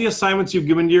all the assignments you've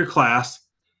given to your class,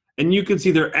 and you can see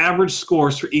their average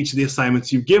scores for each of the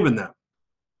assignments you've given them.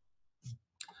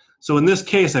 So in this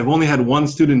case, I've only had 1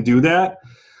 student do that.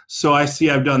 So I see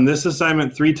I've done this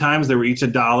assignment 3 times. They were each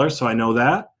 $1, so I know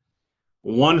that.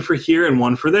 1 for here and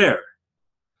 1 for there.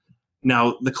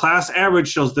 Now, the class average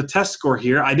shows the test score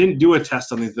here. I didn't do a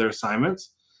test on these other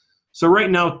assignments. So right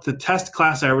now, the test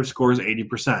class average score is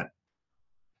 80%.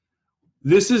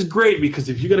 This is great because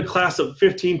if you get a class of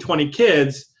 15, 20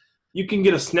 kids, you can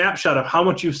get a snapshot of how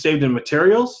much you've saved in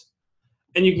materials,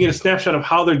 and you can get a snapshot of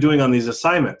how they're doing on these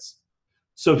assignments.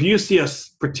 So if you see a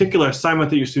particular assignment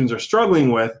that your students are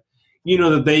struggling with, you know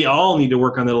that they all need to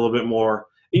work on that a little bit more,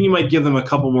 and you might give them a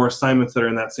couple more assignments that are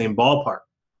in that same ballpark.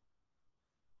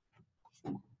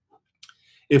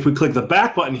 If we click the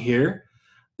back button here,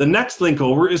 the next link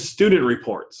over is student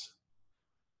reports.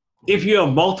 If you have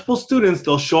multiple students,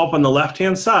 they'll show up on the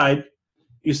left-hand side.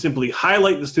 You simply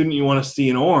highlight the student you want to see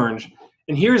in orange,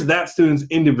 and here's that student's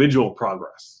individual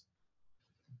progress.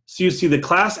 So you see the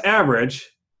class average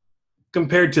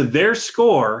compared to their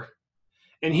score,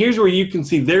 and here's where you can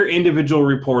see their individual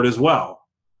report as well.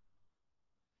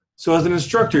 So as an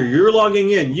instructor, you're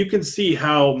logging in, you can see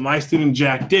how my student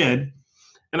Jack did,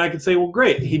 and I can say, well,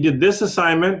 great, he did this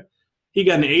assignment, he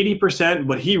got an 80%,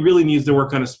 but he really needs to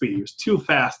work on his speed. He was too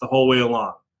fast the whole way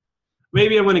along.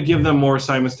 Maybe I'm going to give them more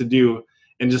assignments to do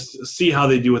and just see how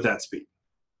they do with that speed.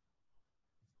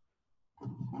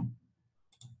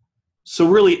 So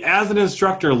really, as an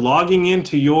instructor, logging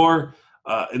into your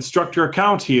instructor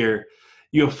account here,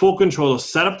 you have full control to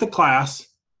set up the class,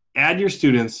 add your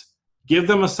students, give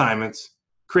them assignments,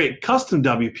 create custom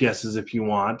WPSs if you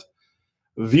want,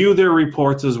 view their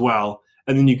reports as well,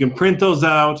 and then you can print those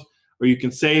out or you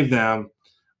can save them,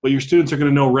 but your students are going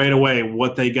to know right away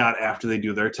what they got after they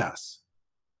do their tests.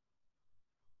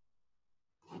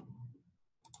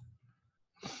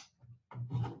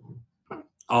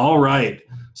 All right,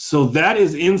 so that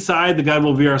is inside the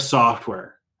guideWELD VR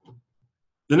software.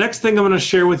 The next thing I'm going to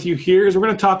share with you here is we're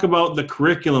going to talk about the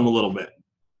curriculum a little bit.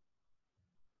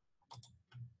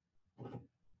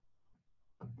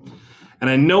 And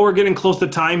I know we're getting close to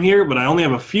time here, but I only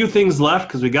have a few things left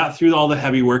because we got through all the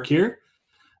heavy work here.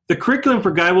 The curriculum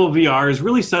for guideWELD VR is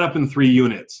really set up in 3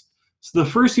 units. So the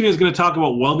first unit is going to talk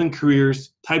about welding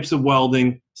careers, types of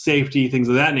welding, safety, things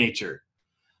of that nature.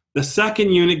 The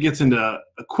second unit gets into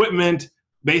equipment,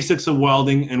 basics of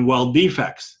welding, and weld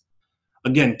defects.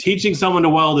 Again, teaching someone to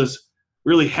weld is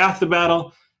really half the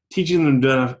battle. Teaching them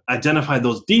to identify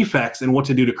those defects and what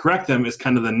to do to correct them is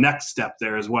kind of the next step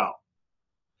there as well.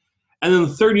 And then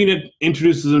the third unit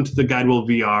introduces them to the guideWELD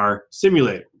VR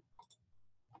simulator.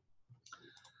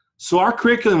 So our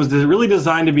curriculum is really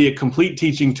designed to be a complete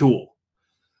teaching tool.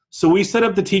 So we set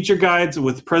up the teacher guides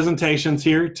with presentations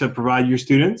here to provide your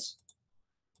students,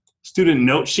 student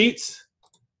note sheets,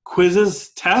 quizzes,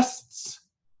 tests,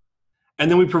 and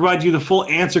then we provide you the full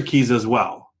answer keys as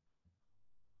well.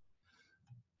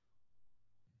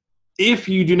 If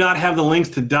you do not have the links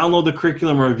to download the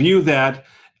curriculum or review that,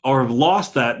 or have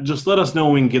lost that, just let us know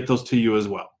and we can get those to you as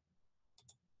well.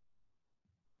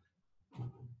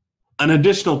 An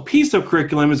additional piece of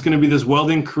curriculum is going to be this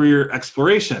welding career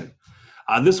exploration.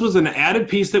 This was an added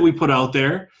piece that we put out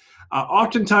there.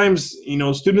 Oftentimes,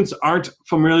 students aren't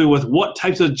familiar with what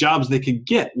types of jobs they could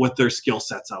get with their skill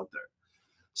sets out there.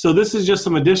 So this is just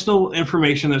some additional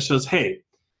information that shows, hey,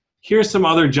 here's some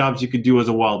other jobs you could do as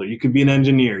a welder. You could be an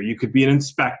engineer. You could be an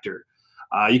inspector.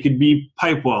 You could be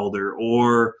pipe welder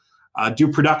or do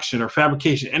production or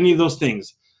fabrication, any of those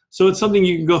things. So it's something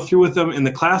you can go through with them in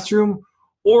the classroom,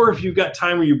 or if you've got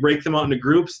time where you break them out into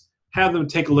groups, have them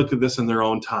take a look at this in their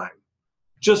own time.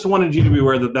 Just wanted you to be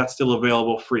aware that that's still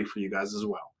available free for you guys as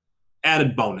well.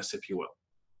 Added bonus, if you will.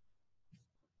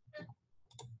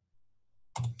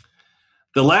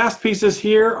 The last pieces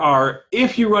here are,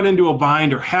 if you run into a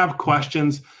bind or have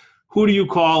questions, who do you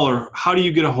call or how do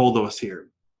you get a hold of us here?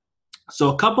 So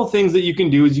a couple things that you can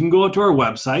do is you can go out to our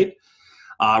website,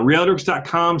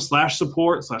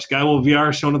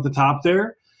 Realityworks.com/support/guideWELD shown at the top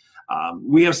there.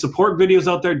 We have support videos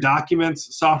out there,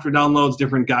 documents, software downloads,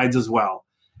 different guides as well.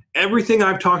 Everything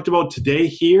I've talked about today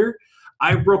here,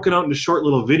 I've broken out into short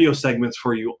little video segments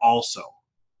for you also.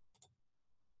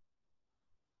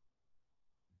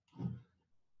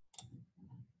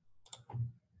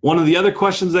 One of the other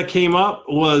questions that came up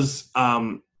was,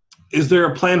 is there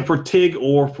a plan for TIG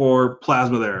or for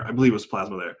plasma there? I believe it was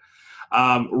plasma there.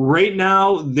 Right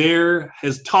now, there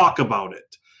is talk about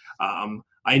it.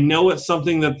 I know it's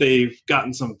something that they've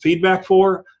gotten some feedback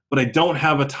for, but I don't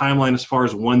have a timeline as far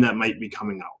as when that might be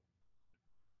coming out.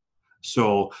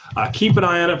 So keep an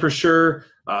eye on it for sure.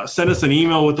 Send us an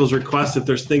email with those requests if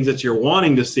there's things that you're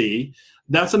wanting to see.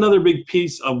 That's another big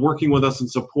piece of working with us in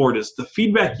support, is the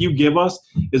feedback you give us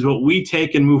is what we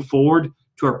take and move forward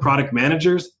to our product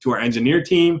managers, to our engineer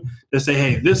team, to say,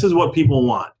 hey, this is what people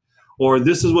want, or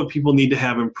this is what people need to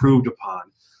have improved upon.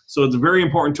 So it's very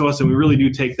important to us, and we really do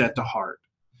take that to heart.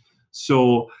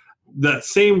 So that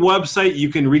same website, you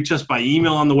can reach us by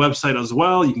email on the website as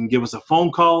well. You can give us a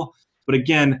phone call. But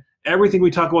again, everything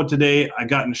we talk about today, I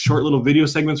got in short little video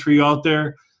segments for you out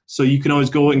there, so you can always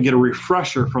go and get a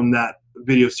refresher from that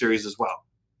video series as well.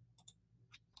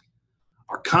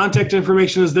 Our contact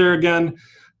information is there again.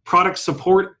 Product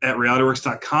support at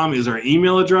Realityworks.com is our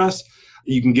email address.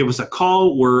 You can give us a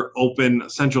call. We're open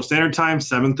Central Standard Time,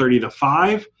 7:30 to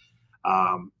 5.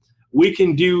 We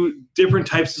can do different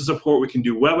types of support. We can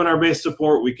do webinar-based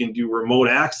support. We can do remote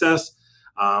access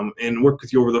and work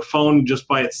with you over the phone just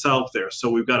by itself there. So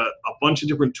we've got a bunch of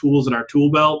different tools in our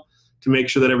tool belt to make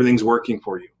sure that everything's working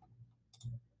for you.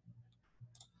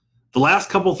 The last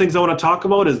couple things I want to talk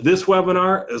about is this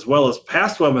webinar, as well as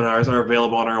past webinars, are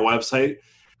available on our website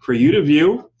for you to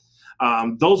view.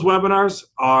 Those webinars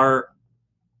are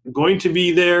going to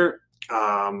be there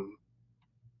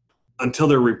until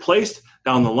they're replaced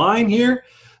down the line here.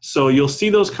 So you'll see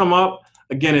those come up.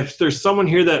 Again, if there's someone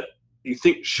here that you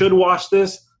think should watch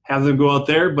this, have them go out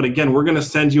there. But again, we're going to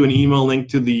send you an email link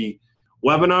to the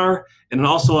webinar and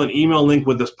also an email link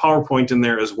with this PowerPoint in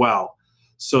there as well.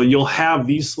 So you'll have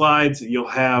these slides, you'll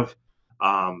have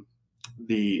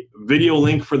the video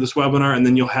link for this webinar, and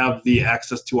then you'll have the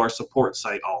access to our support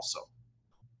site also.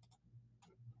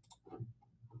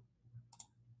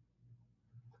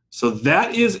 So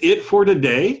that is it for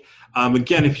today.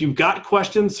 Again, if you've got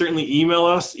questions, certainly email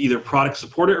us, either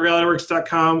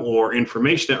productsupport@realityworks.com or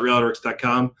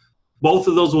information@realityworks.com. Both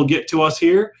of those will get to us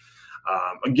here.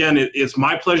 Again, it's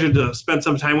my pleasure to spend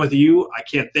some time with you. I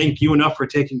can't thank you enough for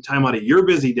taking time out of your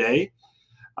busy day.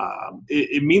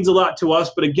 It means a lot to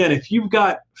us, but again, if you've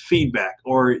got feedback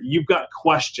or you've got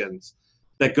questions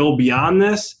that go beyond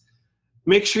this,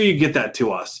 make sure you get that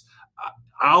to us.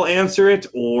 I'll answer it,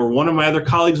 or one of my other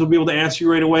colleagues will be able to answer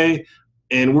you right away,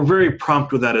 and we're very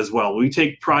prompt with that as well. We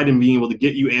take pride in being able to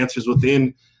get you answers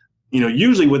within,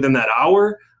 usually within that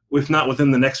hour, if not within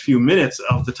the next few minutes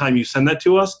of the time you send that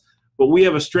to us. But we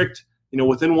have a strict,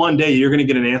 within one day, you're going to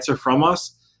get an answer from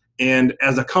us. And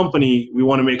as a company, we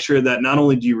want to make sure that not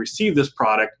only do you receive this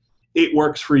product, it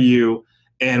works for you,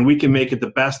 and we can make it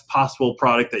the best possible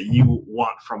product that you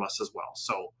want from us as well.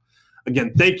 So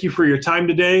again, thank you for your time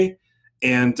today,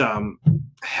 and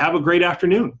have a great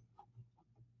afternoon.